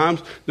Daily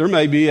Times. There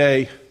may be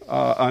an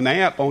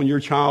app on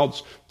your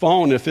child's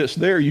phone. If it's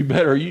there, you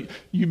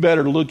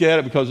better look at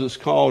it because it's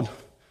called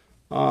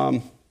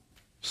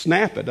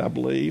Snap It, I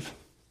believe.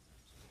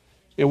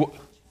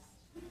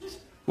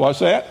 What's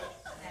that?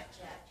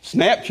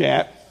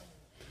 Snapchat.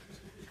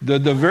 The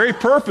very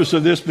purpose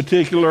of this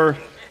particular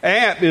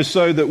app is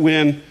so that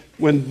when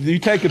you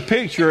take a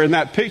picture and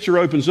that picture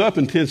opens up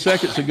in 10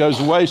 seconds, it goes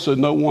away so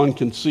no one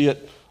can see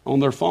it on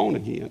their phone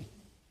again.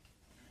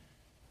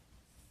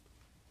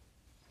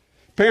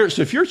 Parents,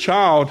 if your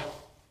child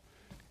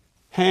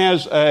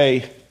has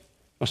a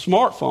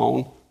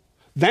smartphone,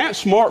 that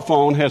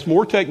smartphone has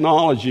more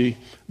technology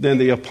than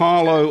the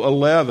Apollo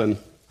 11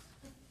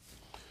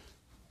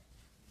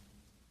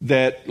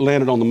 that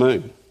landed on the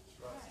moon.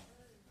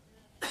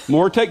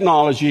 More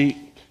technology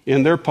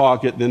in their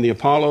pocket than the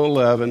Apollo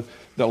 11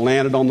 that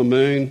landed on the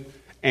moon.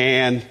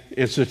 And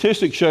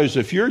statistics shows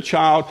if your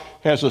child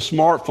has a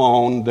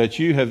smartphone that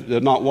you have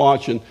not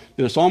watching,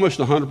 then it's almost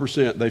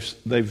 100%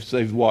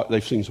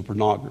 they've seen some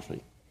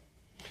pornography.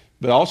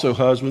 But also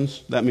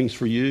husbands, that means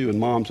for you,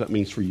 and moms, that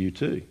means for you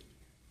too.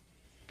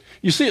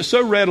 You see, it's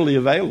so readily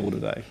available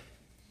today.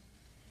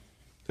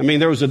 I mean,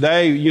 there was a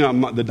day,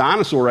 the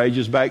dinosaur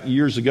ages back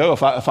years ago,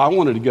 if I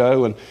wanted to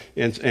go and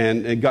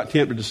got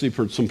tempted to see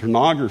some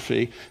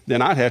pornography,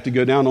 then I'd have to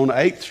go down on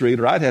 8th Street,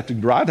 or I'd have to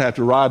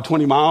ride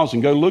 20 miles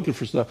and go looking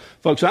for stuff.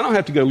 Folks, I don't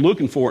have to go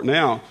looking for it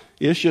now.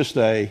 It's just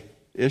a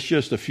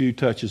few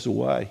touches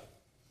away.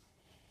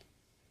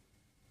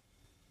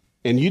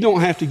 And you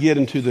don't have to get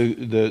into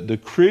the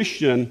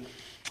Christian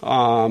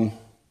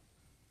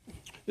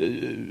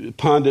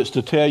pundits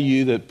to tell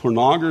you that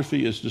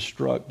pornography is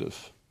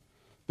destructive.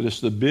 But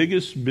it's the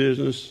biggest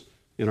business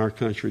in our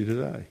country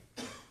today.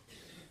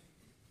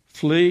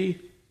 Flee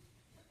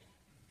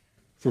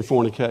from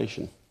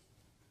fornication.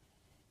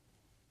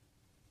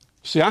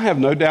 See, I have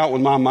no doubt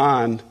in my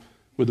mind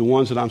with the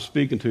ones that I'm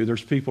speaking to,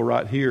 there's people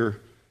right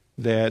here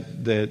that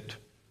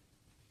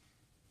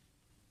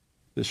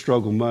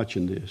struggle much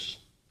in this.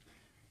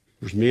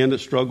 There's men that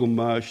struggle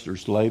much.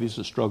 There's ladies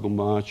that struggle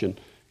much. And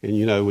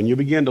when you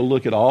begin to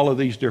look at all of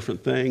these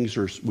different things,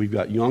 we've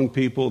got young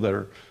people that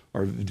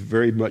are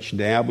very much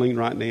dabbling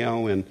right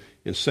now in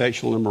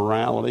sexual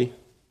immorality.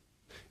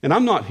 And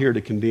I'm not here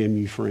to condemn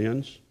you,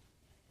 friends.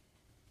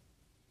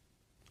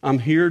 I'm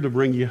here to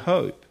bring you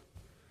hope.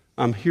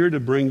 I'm here to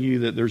bring you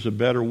that there's a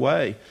better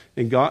way.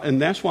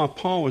 And that's why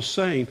Paul is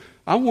saying,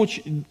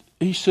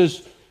 he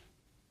says,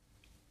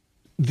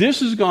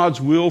 this is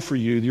God's will for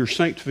you, your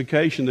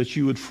sanctification, that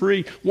you would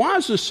free. Why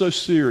is this so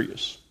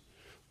serious?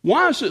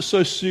 Why is it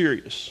so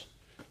serious?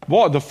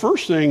 Boy, the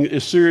first thing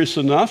is serious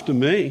enough to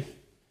me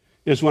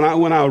is when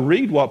I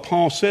read what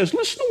Paul says.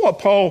 Listen to what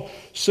Paul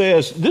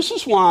says. This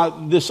is why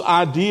this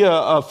idea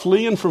of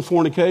fleeing from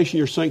fornication,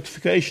 your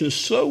sanctification, is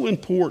so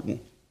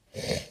important.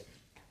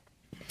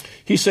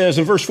 He says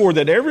in verse 4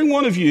 that every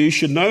one of you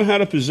should know how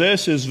to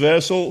possess his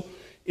vessel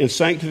in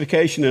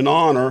sanctification and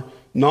honor,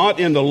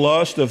 not in the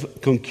lust of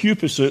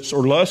concupiscence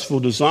or lustful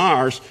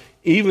desires,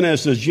 even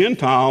as the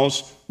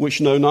Gentiles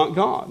which know not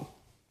God.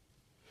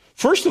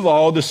 First of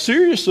all, the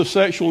seriousness of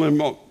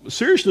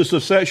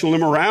sexual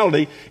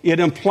immorality, it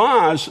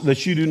implies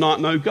that you do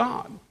not know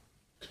God.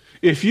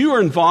 If you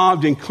are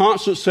involved in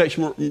constant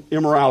sexual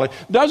immorality,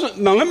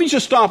 now let me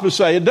just stop and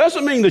say, it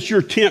doesn't mean that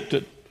you're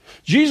tempted.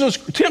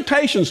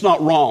 Temptation's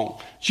not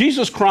wrong.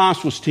 Jesus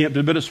Christ was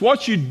tempted, but it's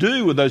what you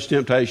do with those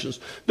temptations.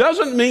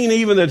 Doesn't mean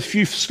even that if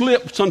you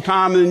slip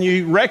sometime and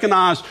you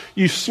recognize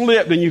you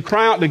slipped and you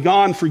cry out to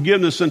God in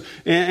forgiveness and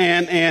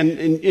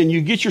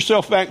you get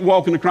yourself back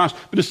walking to Christ.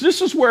 But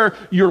this is where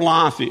your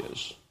life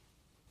is.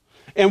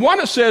 And what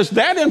it says,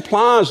 that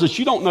implies that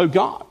you don't know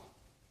God.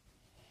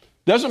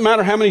 Doesn't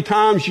matter how many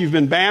times you've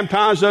been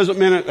baptized, doesn't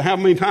matter how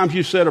many times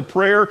you've said a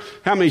prayer,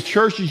 how many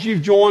churches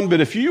you've joined,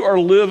 but if you are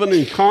living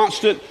in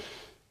constant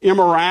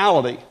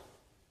immorality,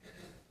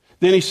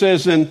 then he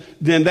says,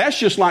 then that's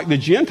just like the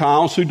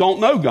Gentiles who don't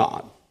know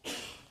God.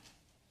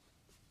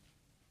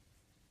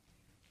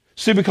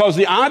 See, because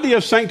the idea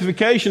of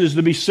sanctification is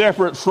to be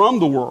separate from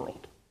the world.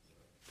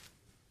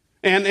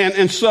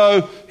 And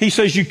so he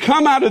says you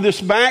come out of this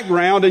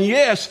background, and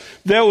yes,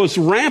 there was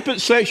rampant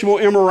sexual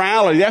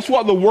immorality. That's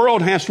what the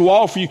world has to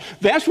offer you.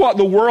 That's what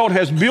the world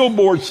has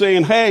billboards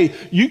saying, hey,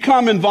 you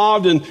come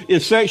involved in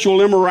sexual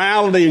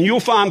immorality and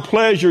you'll find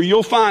pleasure,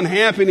 you'll find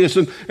happiness,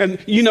 and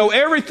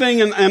everything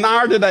in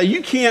our today.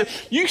 You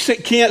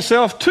can't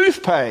sell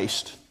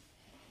toothpaste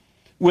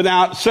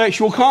without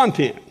sexual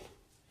content.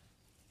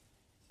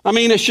 I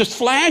mean, it's just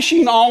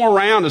flashing all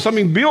around us. I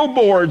mean,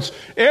 billboards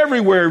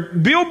everywhere.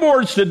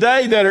 Billboards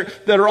today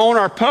that are on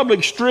our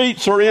public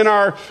streets or in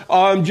our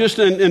just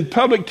in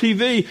public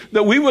TV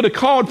that we would have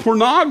called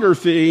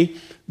pornography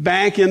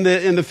back in the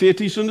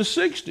 50s and the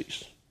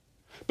 60s.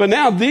 But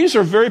now these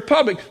are very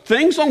public.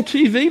 Things on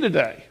TV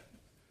today.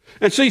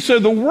 And see, so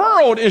the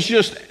world is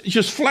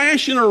just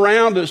flashing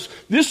around us.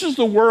 This is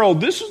the world.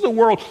 This is the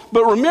world.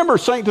 But remember,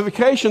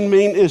 sanctification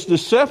is to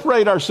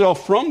separate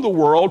ourselves from the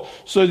world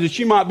so that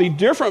you might be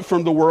different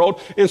from the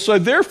world. And so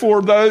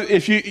therefore, though,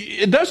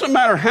 it doesn't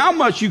matter how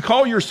much you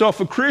call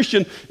yourself a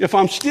Christian, if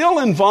I'm still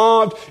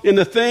involved in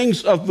the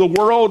things of the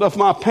world of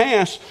my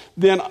past,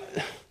 then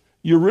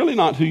you're really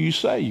not who you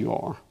say you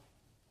are.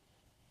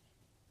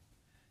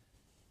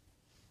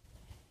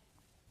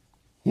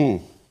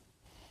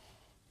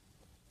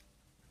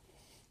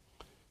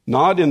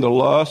 Not in the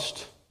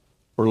lust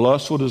or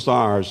lustful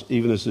desires,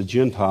 even as the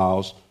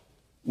Gentiles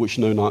which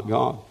know not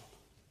God.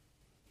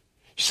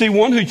 You see,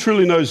 one who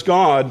truly knows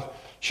God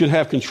should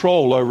have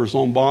control over his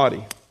own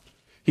body.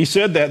 He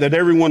said that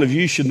every one of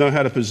you should know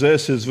how to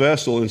possess his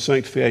vessel in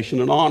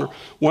sanctification and honor.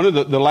 One of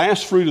the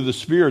last fruit of the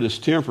Spirit is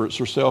temperance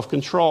or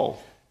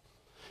self-control.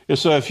 And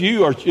so if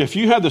you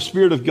have the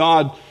Spirit of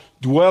God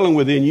dwelling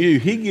within you,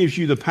 he gives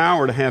you the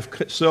power to have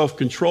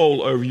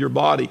self-control over your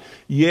body.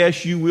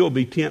 Yes, you will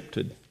be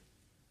tempted.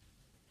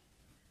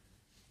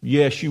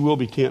 Yes, you will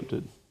be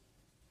tempted.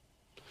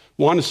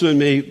 One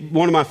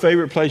of my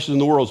favorite places in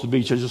the world is the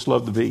beach. I just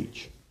love the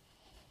beach.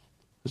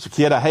 As a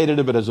kid, I hated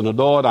it, but as an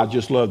adult, I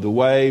just love the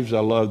waves.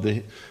 I love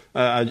the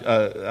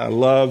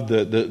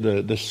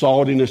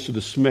saltiness of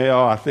the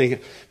smell. I think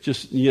it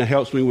just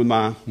helps me with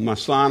my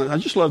sinus. I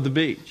just love the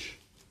beach.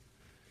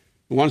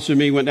 Once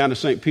me went down to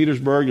St.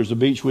 Petersburg. There's a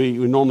beach we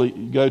normally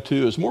go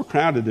to. It was more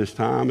crowded this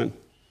time, and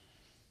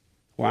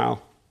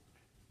wow,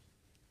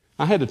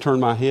 I had to turn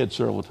my head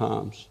several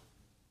times.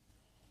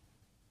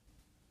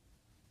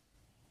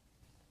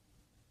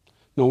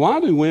 Now, why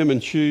do women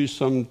choose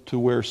to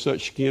wear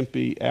such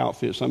skimpy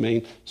outfits? I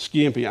mean,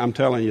 skimpy, I'm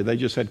telling you, they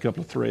just had a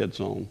couple of threads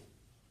on.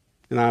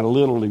 And I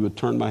literally would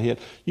turn my head.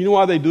 You know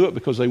why they do it?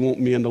 Because they want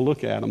men to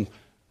look at them.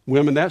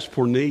 Women, that's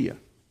porneia.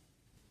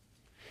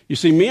 You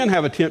see, men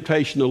have a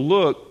temptation to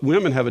look.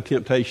 Women have a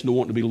temptation to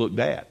want to be looked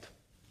at.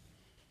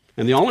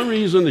 And the only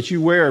reason that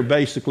you wear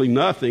basically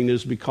nothing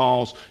is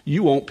because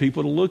you want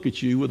people to look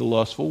at you with a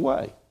lustful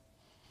way.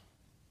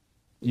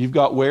 You've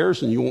got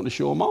wares and you want to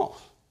show them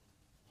off.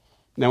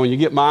 Now, when you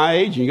get my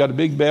age and you got a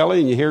big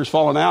belly and your hair's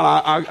falling out,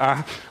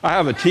 I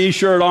have a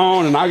T-shirt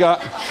on and I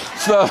got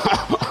so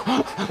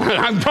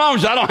I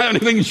promise you I don't have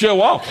anything to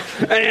show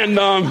off. And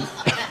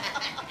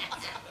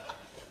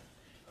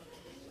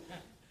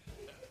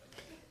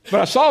but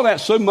I saw that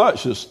so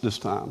much this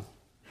time,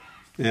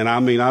 and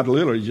I mean I'd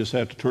literally just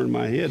have to turn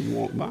my head and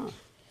walk by.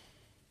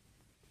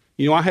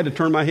 You know, I had to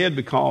turn my head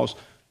because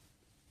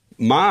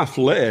my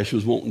flesh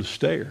was wanting to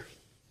stare.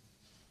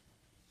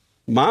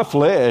 My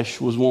flesh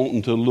was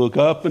wanting to look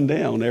up and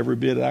down every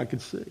bit I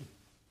could see.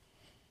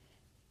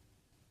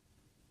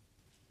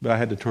 But I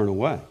had to turn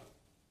away.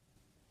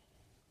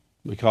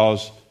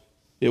 Because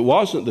it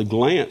wasn't the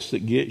glance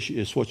that gets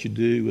you, it's what you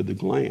do with the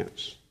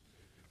glance.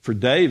 For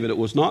David, it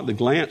was not the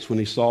glance when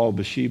he saw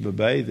Bathsheba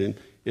bathing.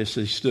 It's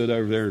he stood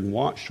over there and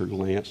watched her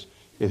glance.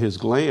 And his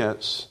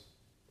glance,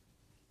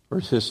 or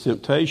his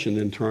temptation,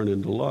 then turned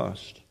into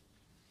lust.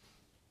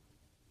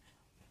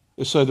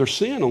 And so there's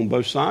sin on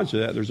both sides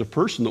of that. There's a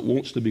person that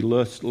wants to be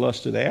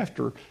lusted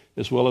after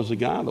as well as a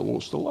guy that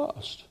wants to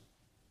lust.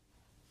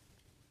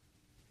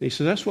 And he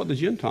said that's what the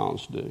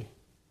Gentiles do.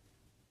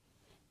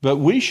 But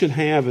we should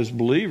have, as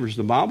believers,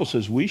 the Bible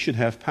says we should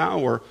have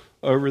power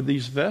over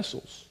these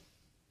vessels.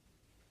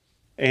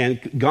 And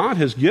God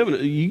has given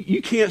it.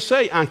 You can't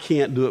say, I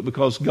can't do it,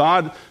 because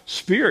God's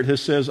Spirit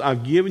has says,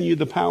 I've given you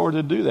the power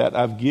to do that.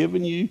 I've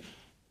given you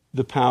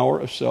the power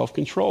of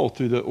self-control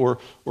or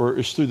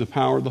it's through the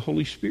power of the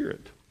Holy Spirit.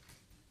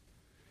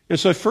 And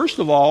so first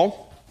of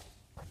all,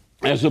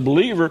 as a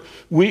believer,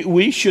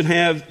 we should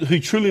have, who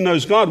truly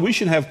knows God, we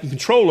should have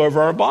control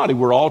over our body.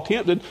 We're all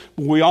tempted,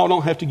 but we all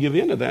don't have to give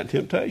in to that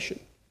temptation.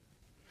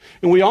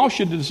 And we all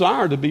should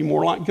desire to be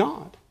more like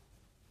God.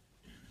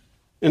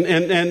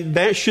 And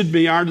that should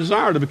be our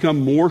desire, to become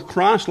more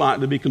Christ-like,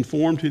 to be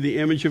conformed to the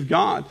image of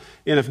God.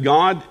 And if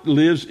God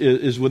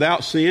is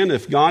without sin,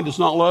 if God does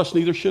not lust,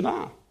 neither should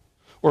I.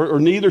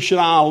 Or neither should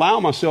I allow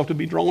myself to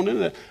be drawn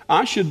into that.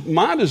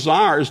 My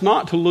desire is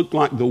not to look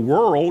like the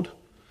world.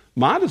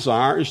 My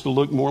desire is to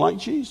look more like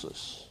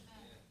Jesus.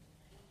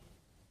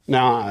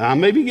 Now, I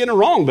may be getting it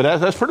wrong, but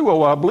that's pretty well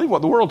what I believe,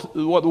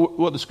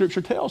 what the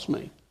Scripture tells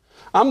me.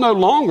 I'm no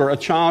longer a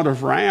child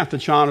of wrath, a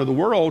child of the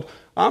world.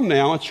 I'm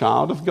now a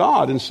child of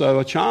God. And so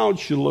a child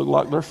should look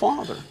like their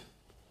father.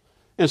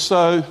 And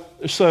so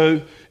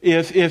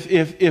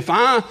if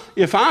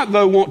I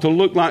though want to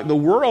look like the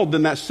world,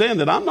 then that's saying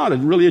that I'm not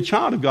really a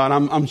child of God.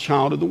 I'm a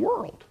child of the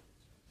world.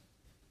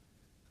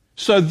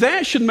 So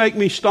that should make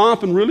me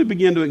stop and really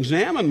begin to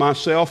examine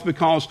myself,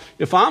 because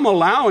if I'm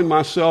allowing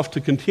myself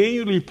to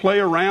continually play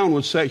around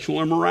with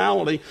sexual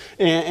immorality,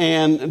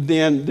 and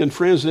then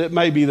friends, it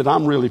may be that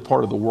I'm really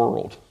part of the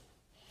world.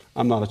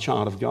 I'm not a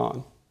child of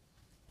God.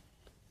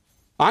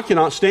 I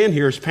cannot stand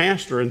here as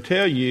pastor and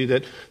tell you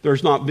that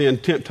there's not been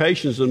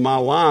temptations in my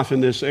life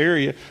in this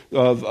area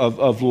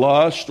of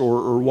lust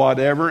or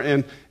whatever.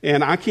 And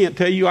I can't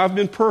tell you I've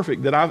been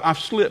perfect, that I've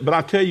slipped. But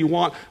I tell you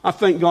what, I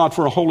thank God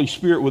for a Holy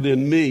Spirit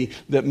within me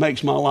that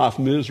makes my life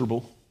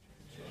miserable.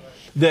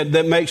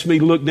 That makes me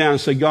look down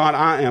and say,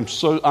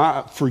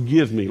 God,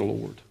 forgive me,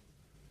 Lord.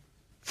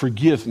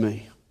 Forgive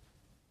me.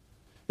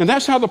 And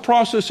that's how the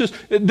process is.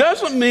 It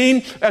doesn't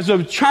mean, as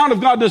a child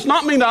of God, does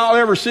not mean that I'll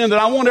ever sin, that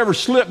I won't ever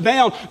slip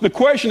down. The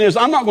question is,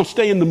 I'm not going to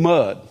stay in the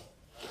mud.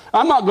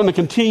 I'm not going to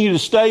continue to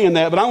stay in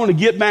that, but I want to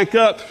get back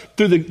up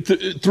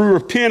through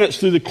repentance,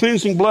 through the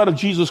cleansing blood of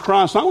Jesus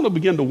Christ. I want to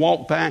begin to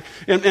walk back.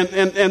 And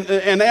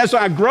as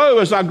I grow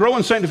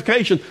in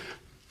sanctification,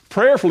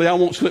 prayerfully, I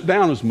won't slip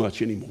down as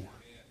much anymore,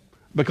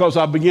 because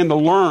I begin to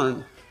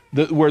learn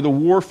where the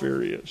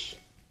warfare is.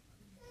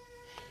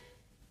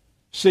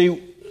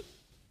 See,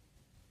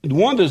 the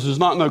one that does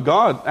not know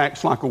God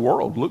acts like a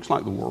world, looks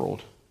like the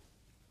world.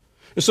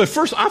 And so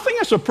first, I think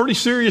that's a pretty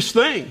serious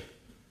thing.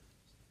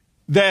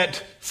 That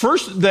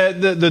first,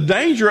 the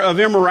danger of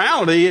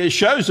immorality, it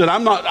shows that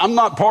I'm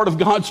not part of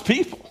God's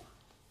people.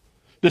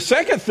 The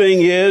second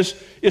thing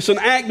is, it's an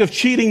act of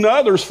cheating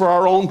others for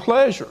our own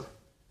pleasure.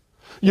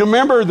 You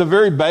remember the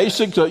very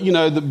basics,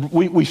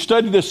 we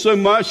studied this so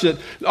much that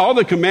all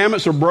the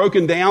commandments are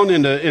broken down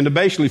into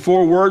basically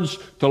 4 words: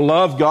 to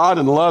love God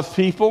and love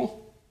people.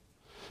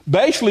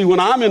 Basically,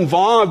 when I'm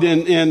involved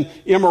in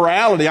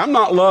immorality, I'm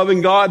not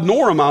loving God,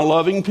 nor am I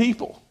loving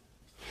people.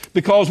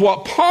 Because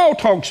what Paul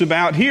talks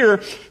about here,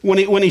 when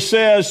he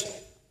says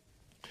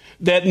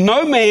that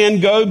no man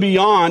go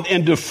beyond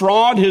and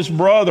defraud his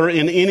brother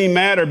in any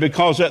matter,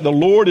 because that the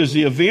Lord is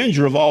the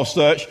avenger of all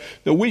such,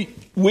 that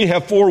we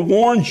have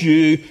forewarned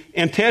you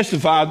and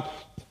testified.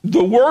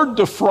 The word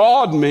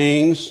defraud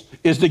means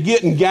is to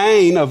get in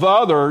gain of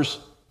others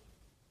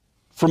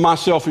for my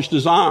selfish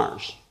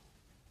desires.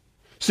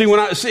 See,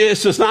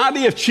 it's this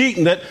idea of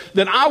cheating, that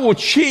I will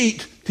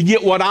cheat to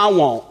get what I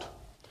want.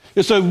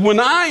 And so when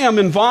I am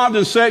involved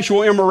in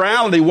sexual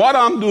immorality, what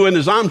I'm doing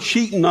is I'm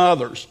cheating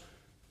others.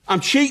 I'm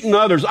cheating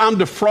others. I'm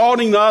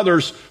defrauding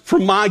others for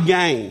my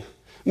gain.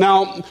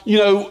 Now,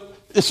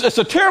 it's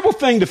a terrible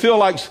thing to feel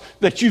like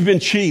that you've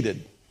been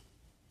cheated.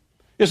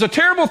 It's a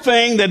terrible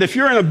thing that if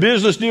you're in a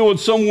business deal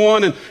with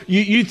someone and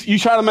you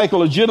try to make a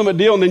legitimate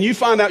deal and then you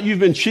find out you've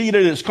been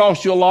cheated and it's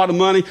cost you a lot of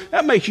money,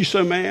 that makes you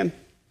so mad.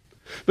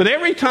 But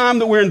every time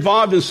that we're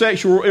involved in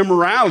sexual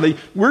immorality,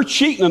 we're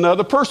cheating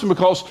another person,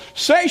 because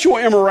sexual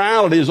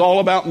immorality is all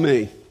about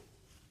me.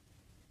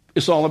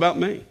 It's all about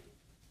me.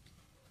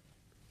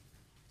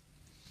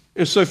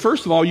 And so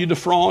first of all, you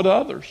defraud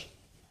others,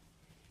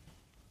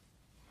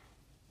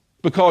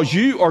 because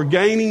you are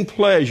gaining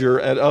pleasure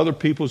at other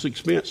people's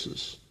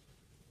expenses.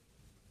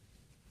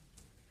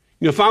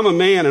 If I'm a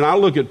man and I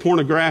look at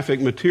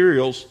pornographic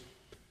materials,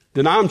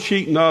 then I'm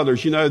cheating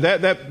others.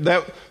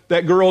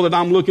 That girl that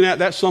I'm looking at,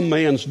 that's some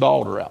man's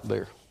daughter out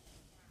there.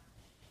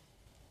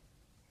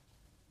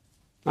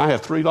 I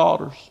have 3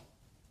 daughters.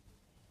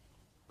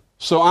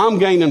 So I'm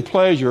gaining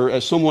pleasure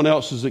at someone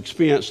else's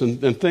expense,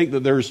 and think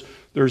that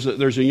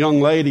there's a young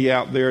lady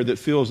out there that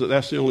feels that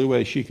that's the only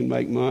way she can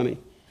make money.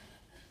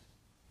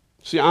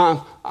 See,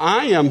 I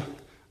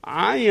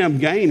am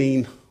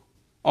gaining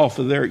off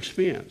of their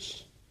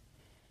expense.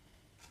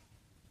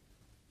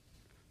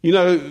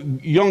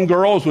 Young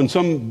girls, when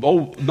some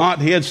old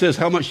knothead says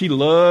how much he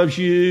loves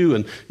you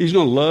and he's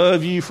going to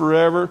love you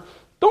forever,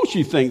 don't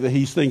you think that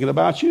he's thinking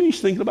about you?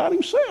 He's thinking about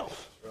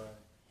himself. Right.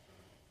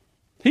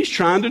 He's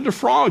trying to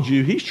defraud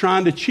you. He's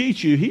trying to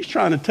cheat you. He's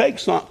trying to take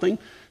something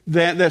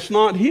that's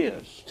not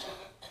his.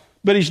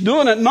 But he's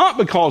doing it not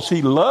because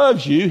he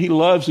loves you. He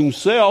loves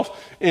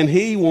himself, and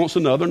he wants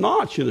another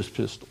notch in his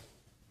pistol.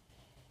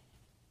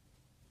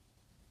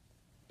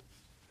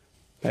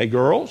 Hey,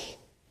 girls,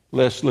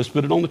 let's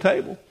put it on the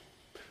table.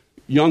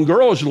 Young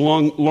girls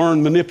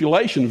learn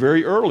manipulation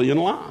very early in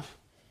life.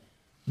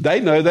 They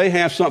know they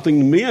have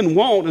something men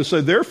want, and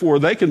so therefore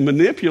they can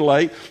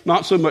manipulate,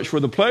 not so much for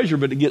the pleasure,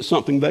 but to get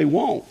something they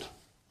want.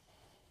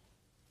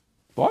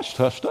 Boy, that's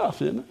tough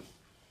stuff, isn't it?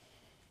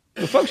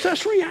 But folks,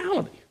 that's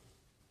reality.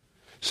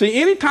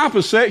 See, any type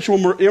of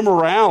sexual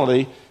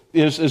immorality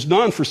is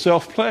done for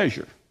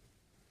self-pleasure.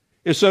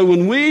 And so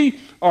when we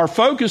are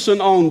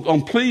focusing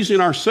on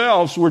pleasing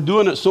ourselves, we're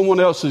doing it at someone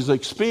else's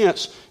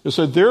expense. And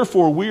so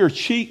therefore we are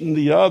cheating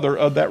the other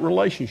of that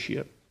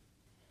relationship.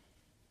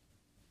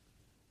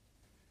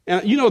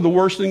 And the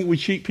worst thing we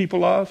cheat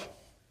people of?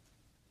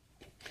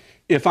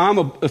 If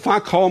I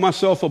call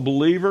myself a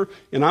believer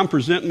and I'm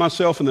presenting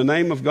myself in the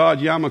name of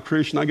God, I'm a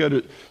Christian, I go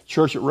to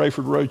church at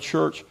Rayford Road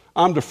Church,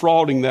 I'm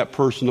defrauding that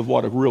person of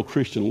what a real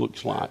Christian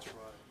looks like.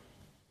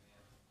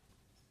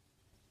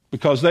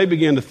 Because they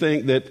begin to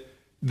think that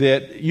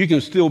that you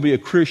can still be a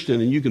Christian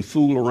and you can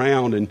fool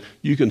around and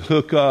you can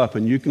hook up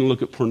and you can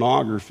look at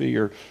pornography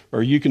or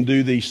you can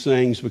do these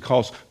things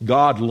because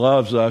God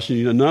loves us.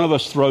 And, none of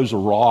us throws a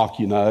rock,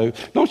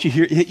 Don't you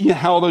hear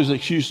how those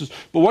excuses?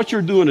 But what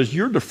you're doing is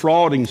you're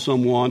defrauding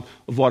someone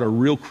of what a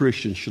real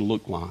Christian should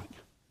look like.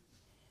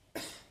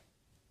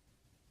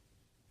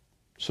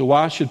 So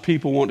why should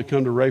people want to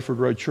come to Rayford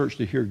Road Church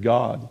to hear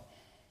God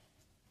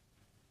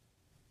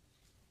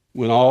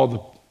when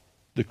all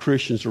the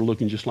Christians are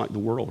looking just like the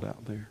world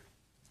out there?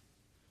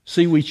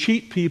 See, we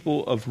cheat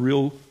people of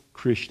real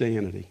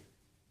Christianity.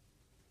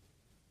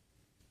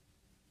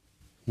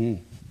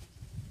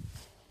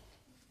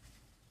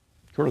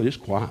 Curly, it's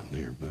quiet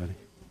in there, buddy.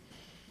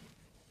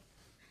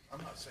 I'm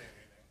not saying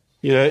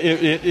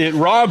anything.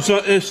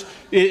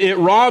 It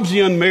robs the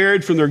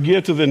unmarried from their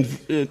gift of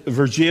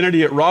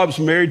virginity. It robs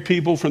married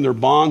people from their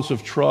bonds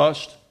of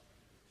trust.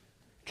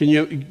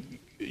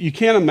 You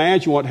can't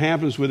imagine what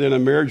happens within a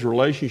marriage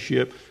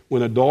relationship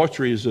when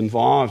adultery is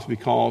involved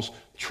because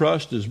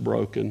trust is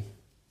broken.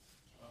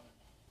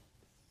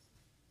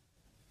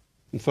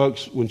 And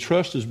folks, when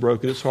trust is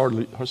broken, it's hard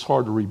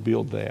to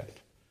rebuild that.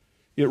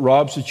 It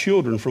robs the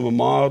children from a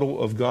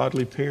model of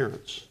godly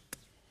parents.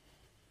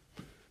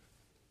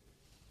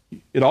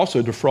 It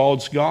also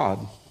defrauds God.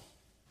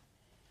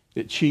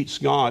 It cheats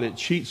God. It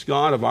cheats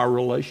God of our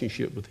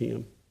relationship with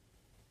Him.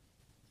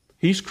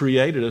 He's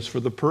created us for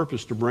the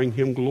purpose to bring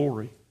Him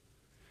glory.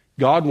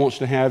 God wants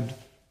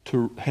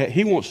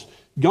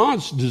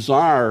God's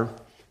desire,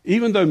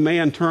 even though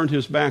man turned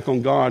his back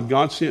on God,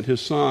 God sent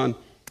His Son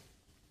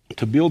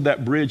to build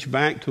that bridge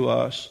back to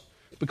us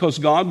because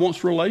God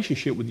wants a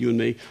relationship with you and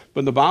me.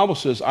 But the Bible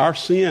says our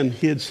sin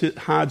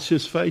hides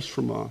His face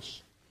from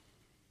us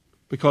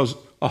because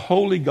a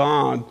holy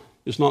God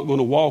is not going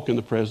to walk in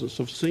the presence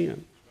of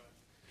sin.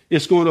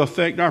 It's going to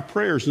affect our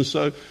prayers. And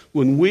so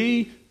when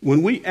we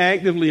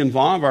actively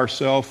involve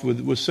ourselves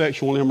with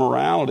sexual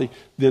immorality,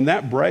 then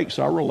that breaks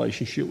our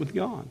relationship with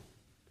God.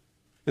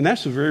 And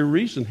that's the very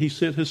reason He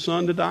sent His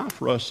Son to die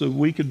for us, so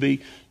we could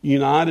be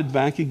united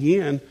back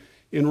again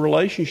in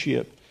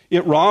relationship.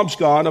 It robs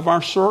God of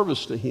our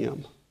service to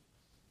Him.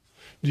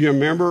 Do you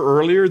remember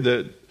earlier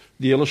the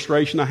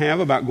illustration I have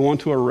about going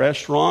to a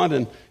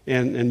restaurant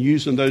and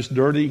using those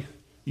dirty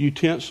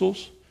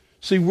utensils?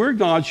 See, we're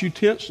God's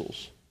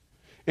utensils.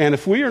 And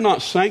if we are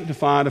not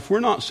sanctified, if we're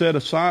not set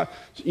aside,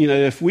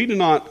 if we do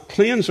not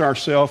cleanse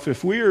ourselves,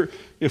 if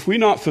we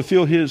not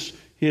fulfill His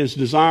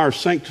desire of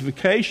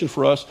sanctification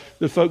for us,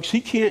 then folks,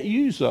 He can't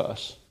use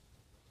us.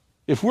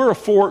 If we're a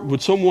fork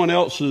with someone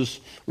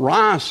else's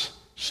rice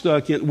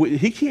stuck in,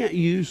 He can't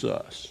use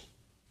us.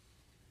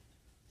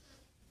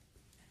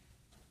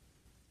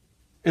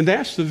 And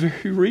that's the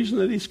very reason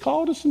that He's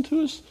called us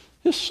into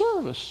His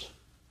service.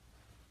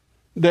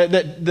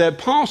 That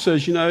Paul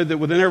says, that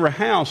within every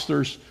house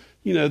there's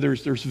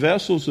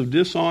vessels of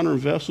dishonor and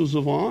vessels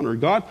of honor.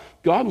 God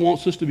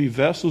wants us to be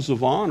vessels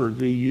of honor to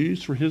be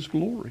used for His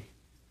glory.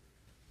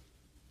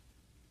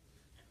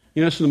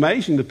 It's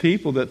amazing the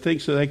people that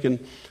think that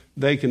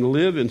they can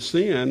live in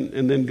sin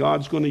and then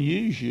God's going to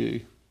use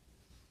you.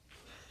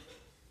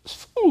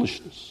 It's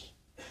foolishness.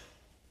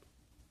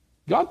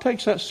 God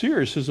takes that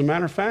serious. As a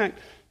matter of fact,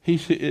 He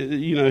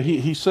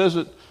says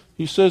it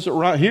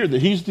right here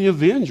that He's the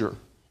avenger.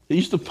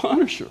 He's the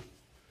punisher.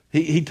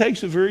 He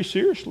takes it very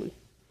seriously.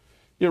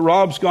 It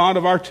robs God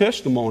of our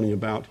testimony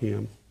about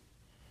Him.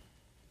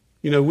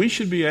 We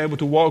should be able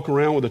to walk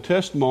around with a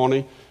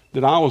testimony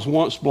that I was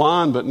once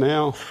blind, but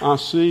now I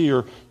see,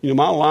 or,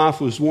 my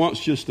life was once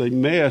just a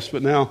mess,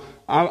 but now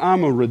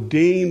I'm a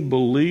redeemed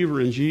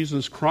believer in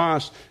Jesus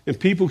Christ, and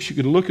people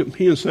could look at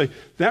me and say,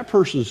 that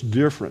person's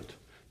different.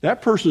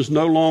 That person's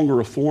no longer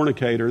a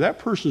fornicator. That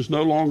person's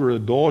no longer an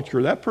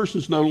adulterer. That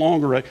person's no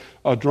longer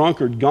a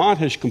drunkard. God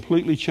has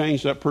completely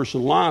changed that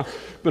person's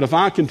life. But if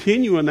I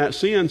continue in that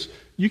sins,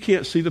 you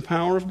can't see the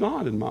power of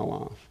God in my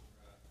life.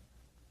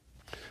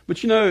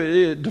 But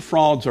it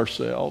defrauds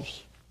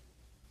ourselves.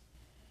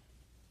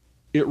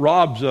 It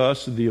robs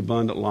us of the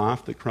abundant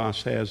life that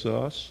Christ has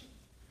us.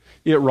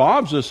 It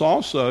robs us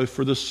also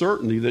for the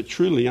certainty that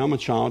truly I'm a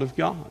child of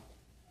God.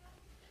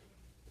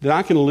 That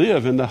I can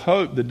live in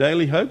the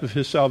daily hope of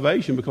His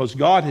salvation because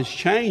God has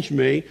changed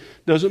me.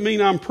 Doesn't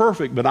mean I'm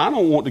perfect, but I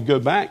don't want to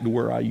go back to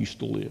where I used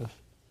to live.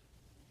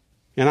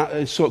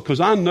 And because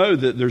I know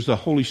that there's the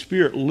Holy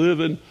Spirit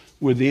living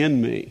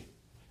within me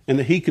and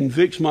that He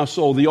convicts my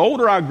soul. The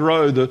older I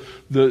grow,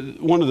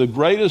 one of the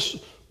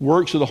greatest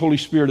works of the Holy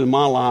Spirit in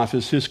my life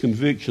is His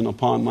conviction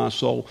upon my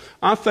soul.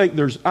 I thank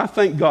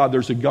God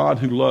there's a God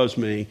who loves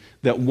me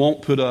that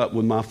won't put up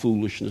with my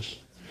foolishness.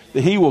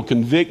 That He will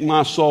convict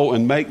my soul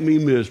and make me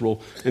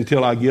miserable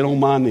until I get on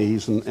my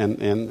knees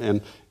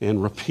and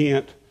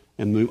repent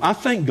and move. I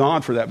thank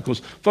God for that because,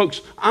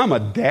 folks, I'm a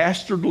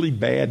dastardly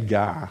bad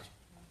guy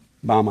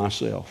by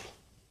myself.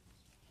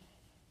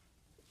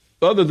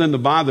 Other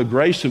than by the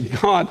grace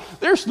of God,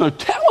 there's no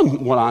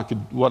telling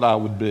what I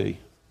would be.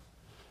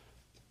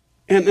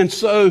 And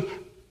so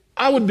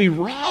I would be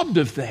robbed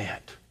of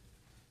that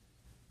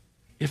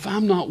if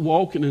I'm not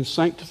walking in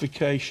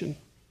sanctification.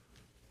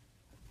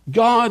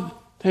 God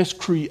has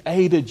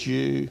created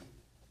you.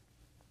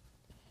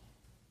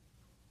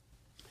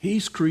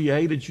 He's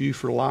created you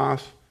for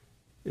life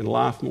and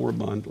life more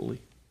abundantly.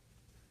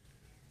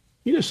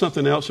 You know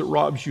something else that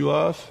robs you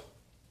of?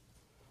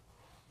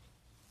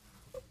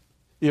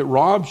 It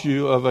robs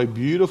you of a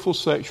beautiful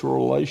sexual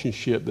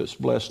relationship that's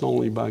blessed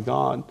only by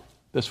God,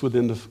 that's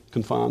within the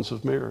confines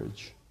of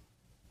marriage.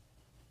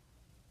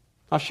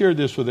 I've shared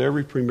this with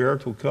every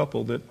premarital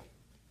couple that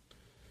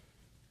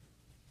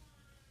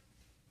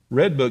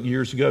Redbook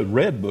years ago,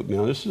 Redbook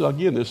now, this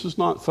is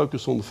not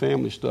focused on the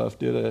family stuff,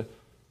 did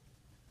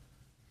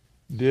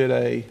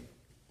a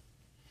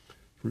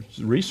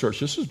research.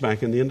 This is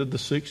back in the end of the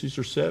 60s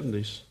or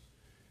 70s.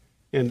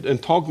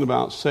 And talking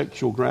about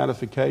sexual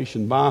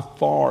gratification, by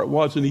far, it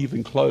wasn't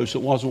even close.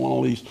 It wasn't one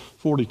of these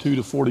 42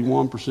 to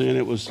 41%.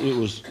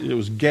 It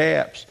was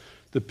gaps.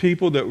 The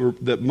people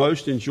that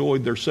most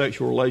enjoyed their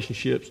sexual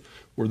relationships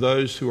were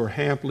those who are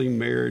happily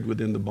married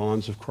within the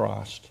bonds of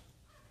Christ.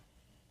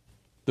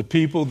 The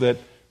people that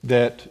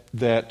did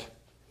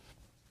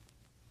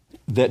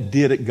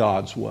it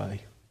God's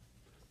way.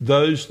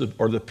 Those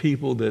are the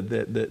people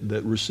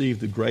that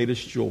receive the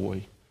greatest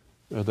joy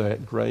of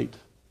that great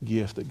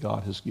gift that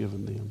God has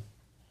given them.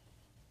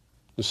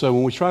 And so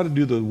when we try to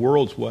do the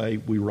world's way,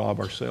 we rob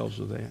ourselves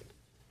of that.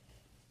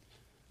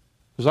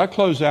 As I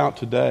close out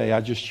today,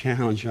 I just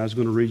challenge you. I was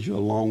going to read you a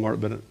long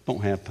article, but I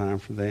don't have time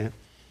for that.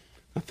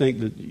 I think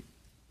that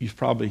you've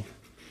probably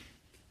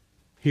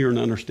hear and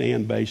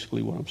understand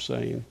basically what I'm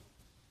saying.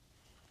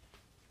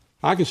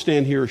 I can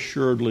stand here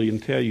assuredly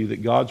and tell you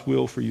that God's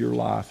will for your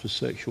life is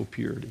sexual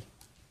purity.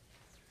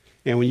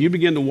 And when you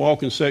begin to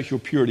walk in sexual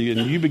purity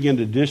and you begin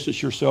to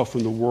distance yourself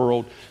from the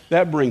world,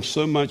 that brings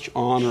so much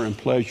honor and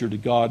pleasure to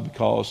God,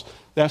 because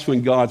that's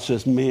when God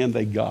says, man,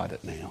 they got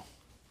it now.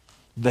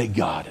 They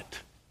got it.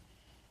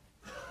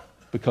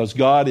 Because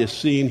God is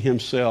seeing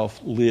himself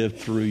live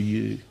through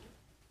you.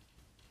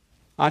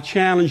 I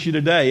challenge you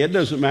today. It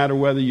doesn't matter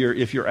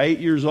if you're 8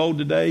 years old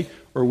today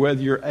or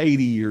whether you're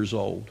 80 years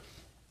old.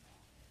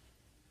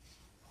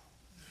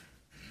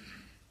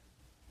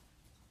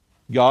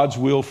 God's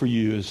will for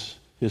you is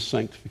his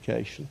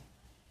sanctification.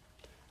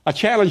 I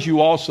challenge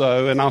you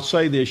also, and I'll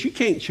say this, you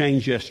can't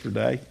change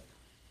yesterday,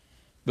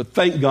 but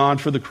thank God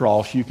for the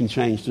cross, you can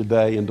change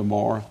today and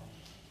tomorrow.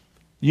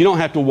 You don't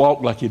have to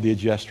walk like you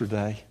did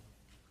yesterday.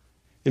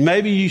 And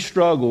maybe you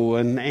struggle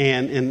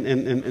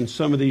in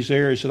some of these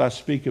areas that I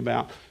speak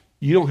about.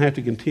 You don't have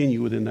to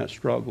continue within that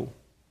struggle.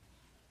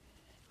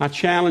 I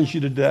challenge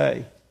you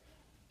today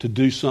to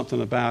do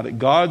something about it.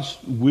 God's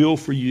will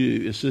for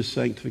you is his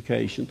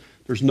sanctification.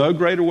 There's no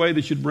greater way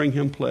that you'd bring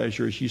him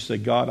pleasure as you say,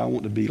 God, I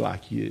want to be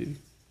like you.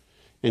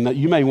 And that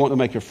you may want to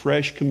make a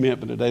fresh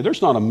commitment today.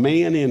 There's not a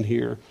man in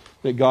here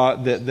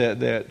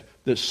that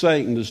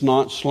Satan does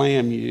not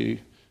slam you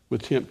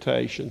with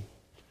temptation.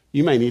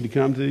 You may need to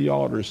come to the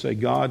altar and say,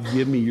 God,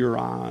 give me your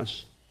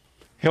eyes.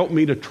 Help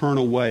me to turn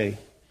away.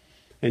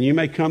 And you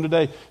may come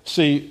today.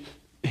 See,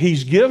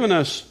 he's given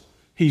us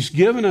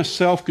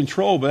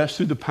self-control, but that's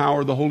through the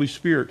power of the Holy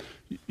Spirit.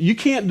 You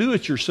can't do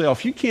it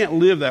yourself. You can't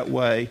live that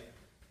way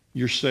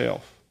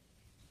yourself.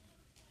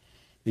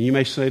 And you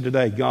may say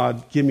today,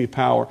 God, give me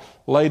power.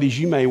 Ladies,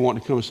 you may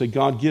want to come and say,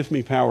 God, give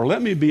me power.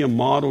 Let me be a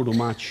model to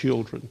my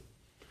children.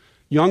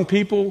 Young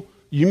people,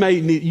 you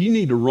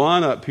need to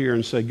run up here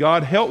and say,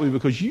 God, help me,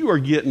 because you're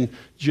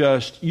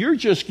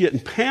just getting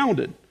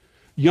pounded.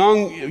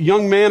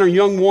 Young man or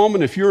young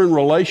woman, if you're in a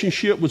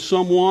relationship with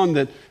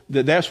someone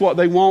that's what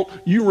they want,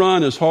 you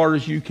run as hard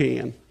as you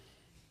can.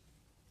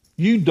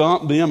 You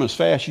dump them as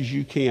fast as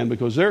you can,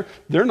 because they're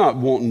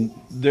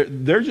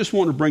just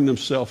wanting to bring them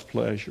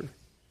self-pleasure.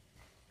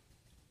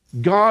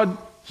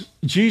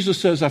 Jesus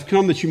says, I've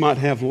come that you might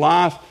have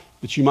life,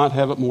 that you might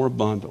have it more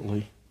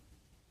abundantly.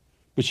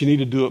 But you need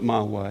to do it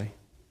my way.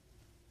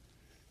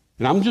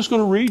 And I'm just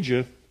going to read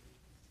you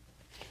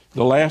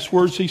the last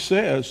words he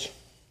says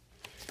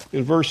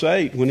in verse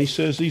 8, when he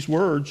says these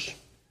words.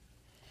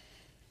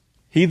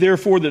 He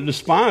therefore that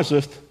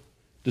despiseth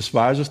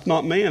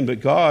not man,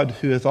 but God,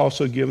 who hath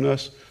also given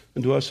us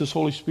unto us his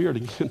Holy Spirit.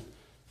 Again,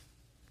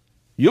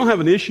 you don't have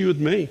an issue with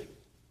me.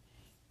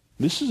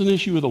 This is an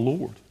issue with the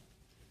Lord.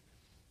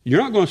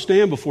 You're not going to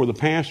stand before the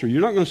pastor.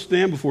 You're not going to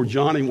stand before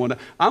Johnny one day.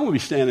 I'm going to be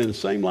standing in the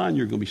same line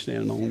you're going to be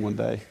standing on one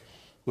day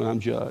when I'm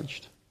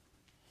judged.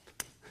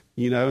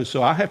 And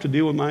so I have to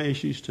deal with my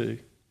issues too.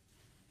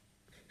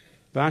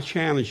 But I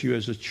challenge you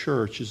as a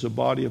church, as a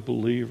body of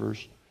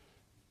believers,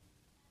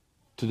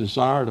 to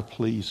desire to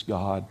please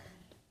God.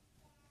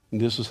 And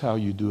this is how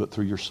you do it,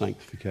 through your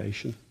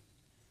sanctification.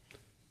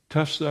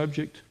 Tough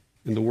subject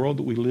in the world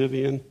that we live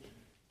in.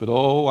 But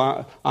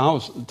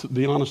to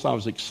be honest, I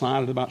was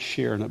excited about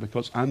sharing it,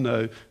 because I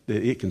know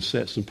that it can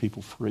set some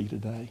people free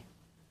today.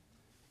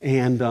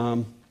 And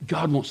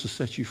God wants to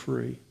set you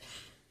free.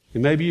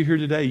 And maybe you're here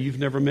today, you've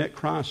never met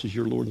Christ as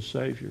your Lord and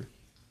Savior.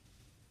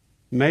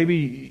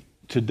 Maybe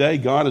today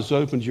God has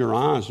opened your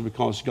eyes,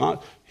 because God,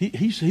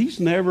 He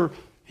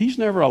He's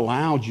never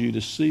allowed you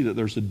to see that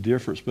there's a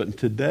difference. But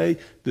today,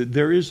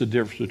 there is a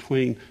difference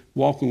between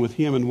walking with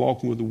Him and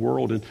walking with the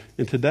world.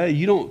 And today,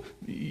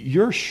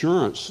 your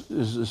assurance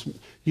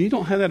you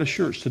don't have that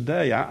assurance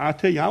today. I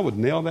tell you, I would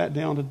nail that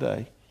down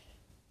today.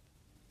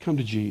 Come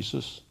to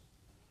Jesus.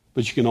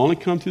 But you can only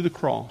come through the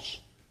cross.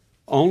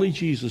 Only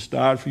Jesus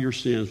died for your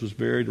sins, was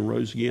buried, and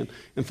rose again.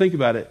 And think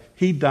about it.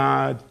 He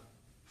died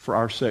for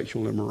our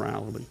sexual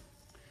immorality.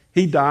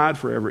 He died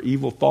for every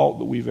evil thought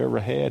that we've ever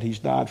had. He's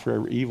died for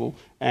every evil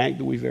act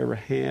that we've ever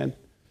had.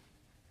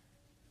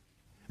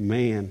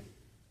 Man,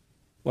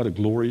 what a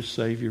glorious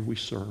Savior we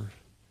serve.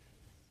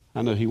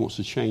 I know He wants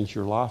to change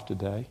your life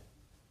today.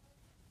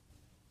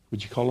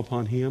 Would you call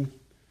upon Him?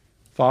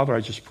 Father,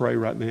 I just pray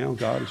right now,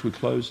 God, as we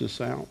close this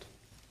out.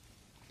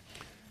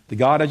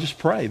 God, I just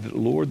pray that,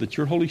 Lord, that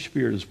your Holy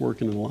Spirit is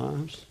working in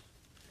lives.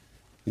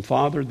 And,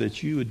 Father,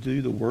 that you would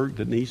do the work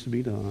that needs to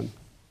be done.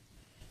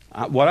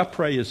 What I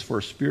pray is for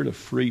a spirit of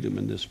freedom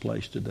in this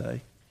place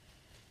today.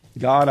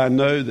 God, I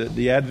know that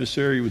the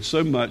adversary would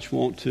so much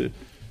want to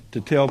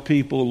tell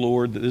people,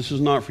 Lord, that this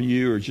is not for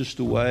you, or just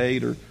to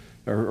wait,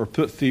 or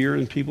put fear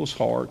in people's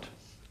heart.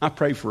 I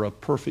pray for a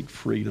perfect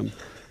freedom.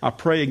 I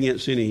pray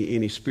against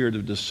any spirit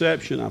of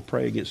deception. I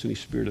pray against any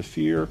spirit of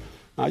fear.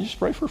 I just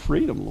pray for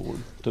freedom, Lord,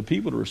 to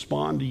people to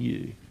respond to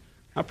you.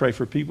 I pray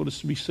for people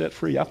to be set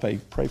free. I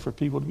pray for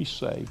people to be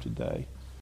saved today.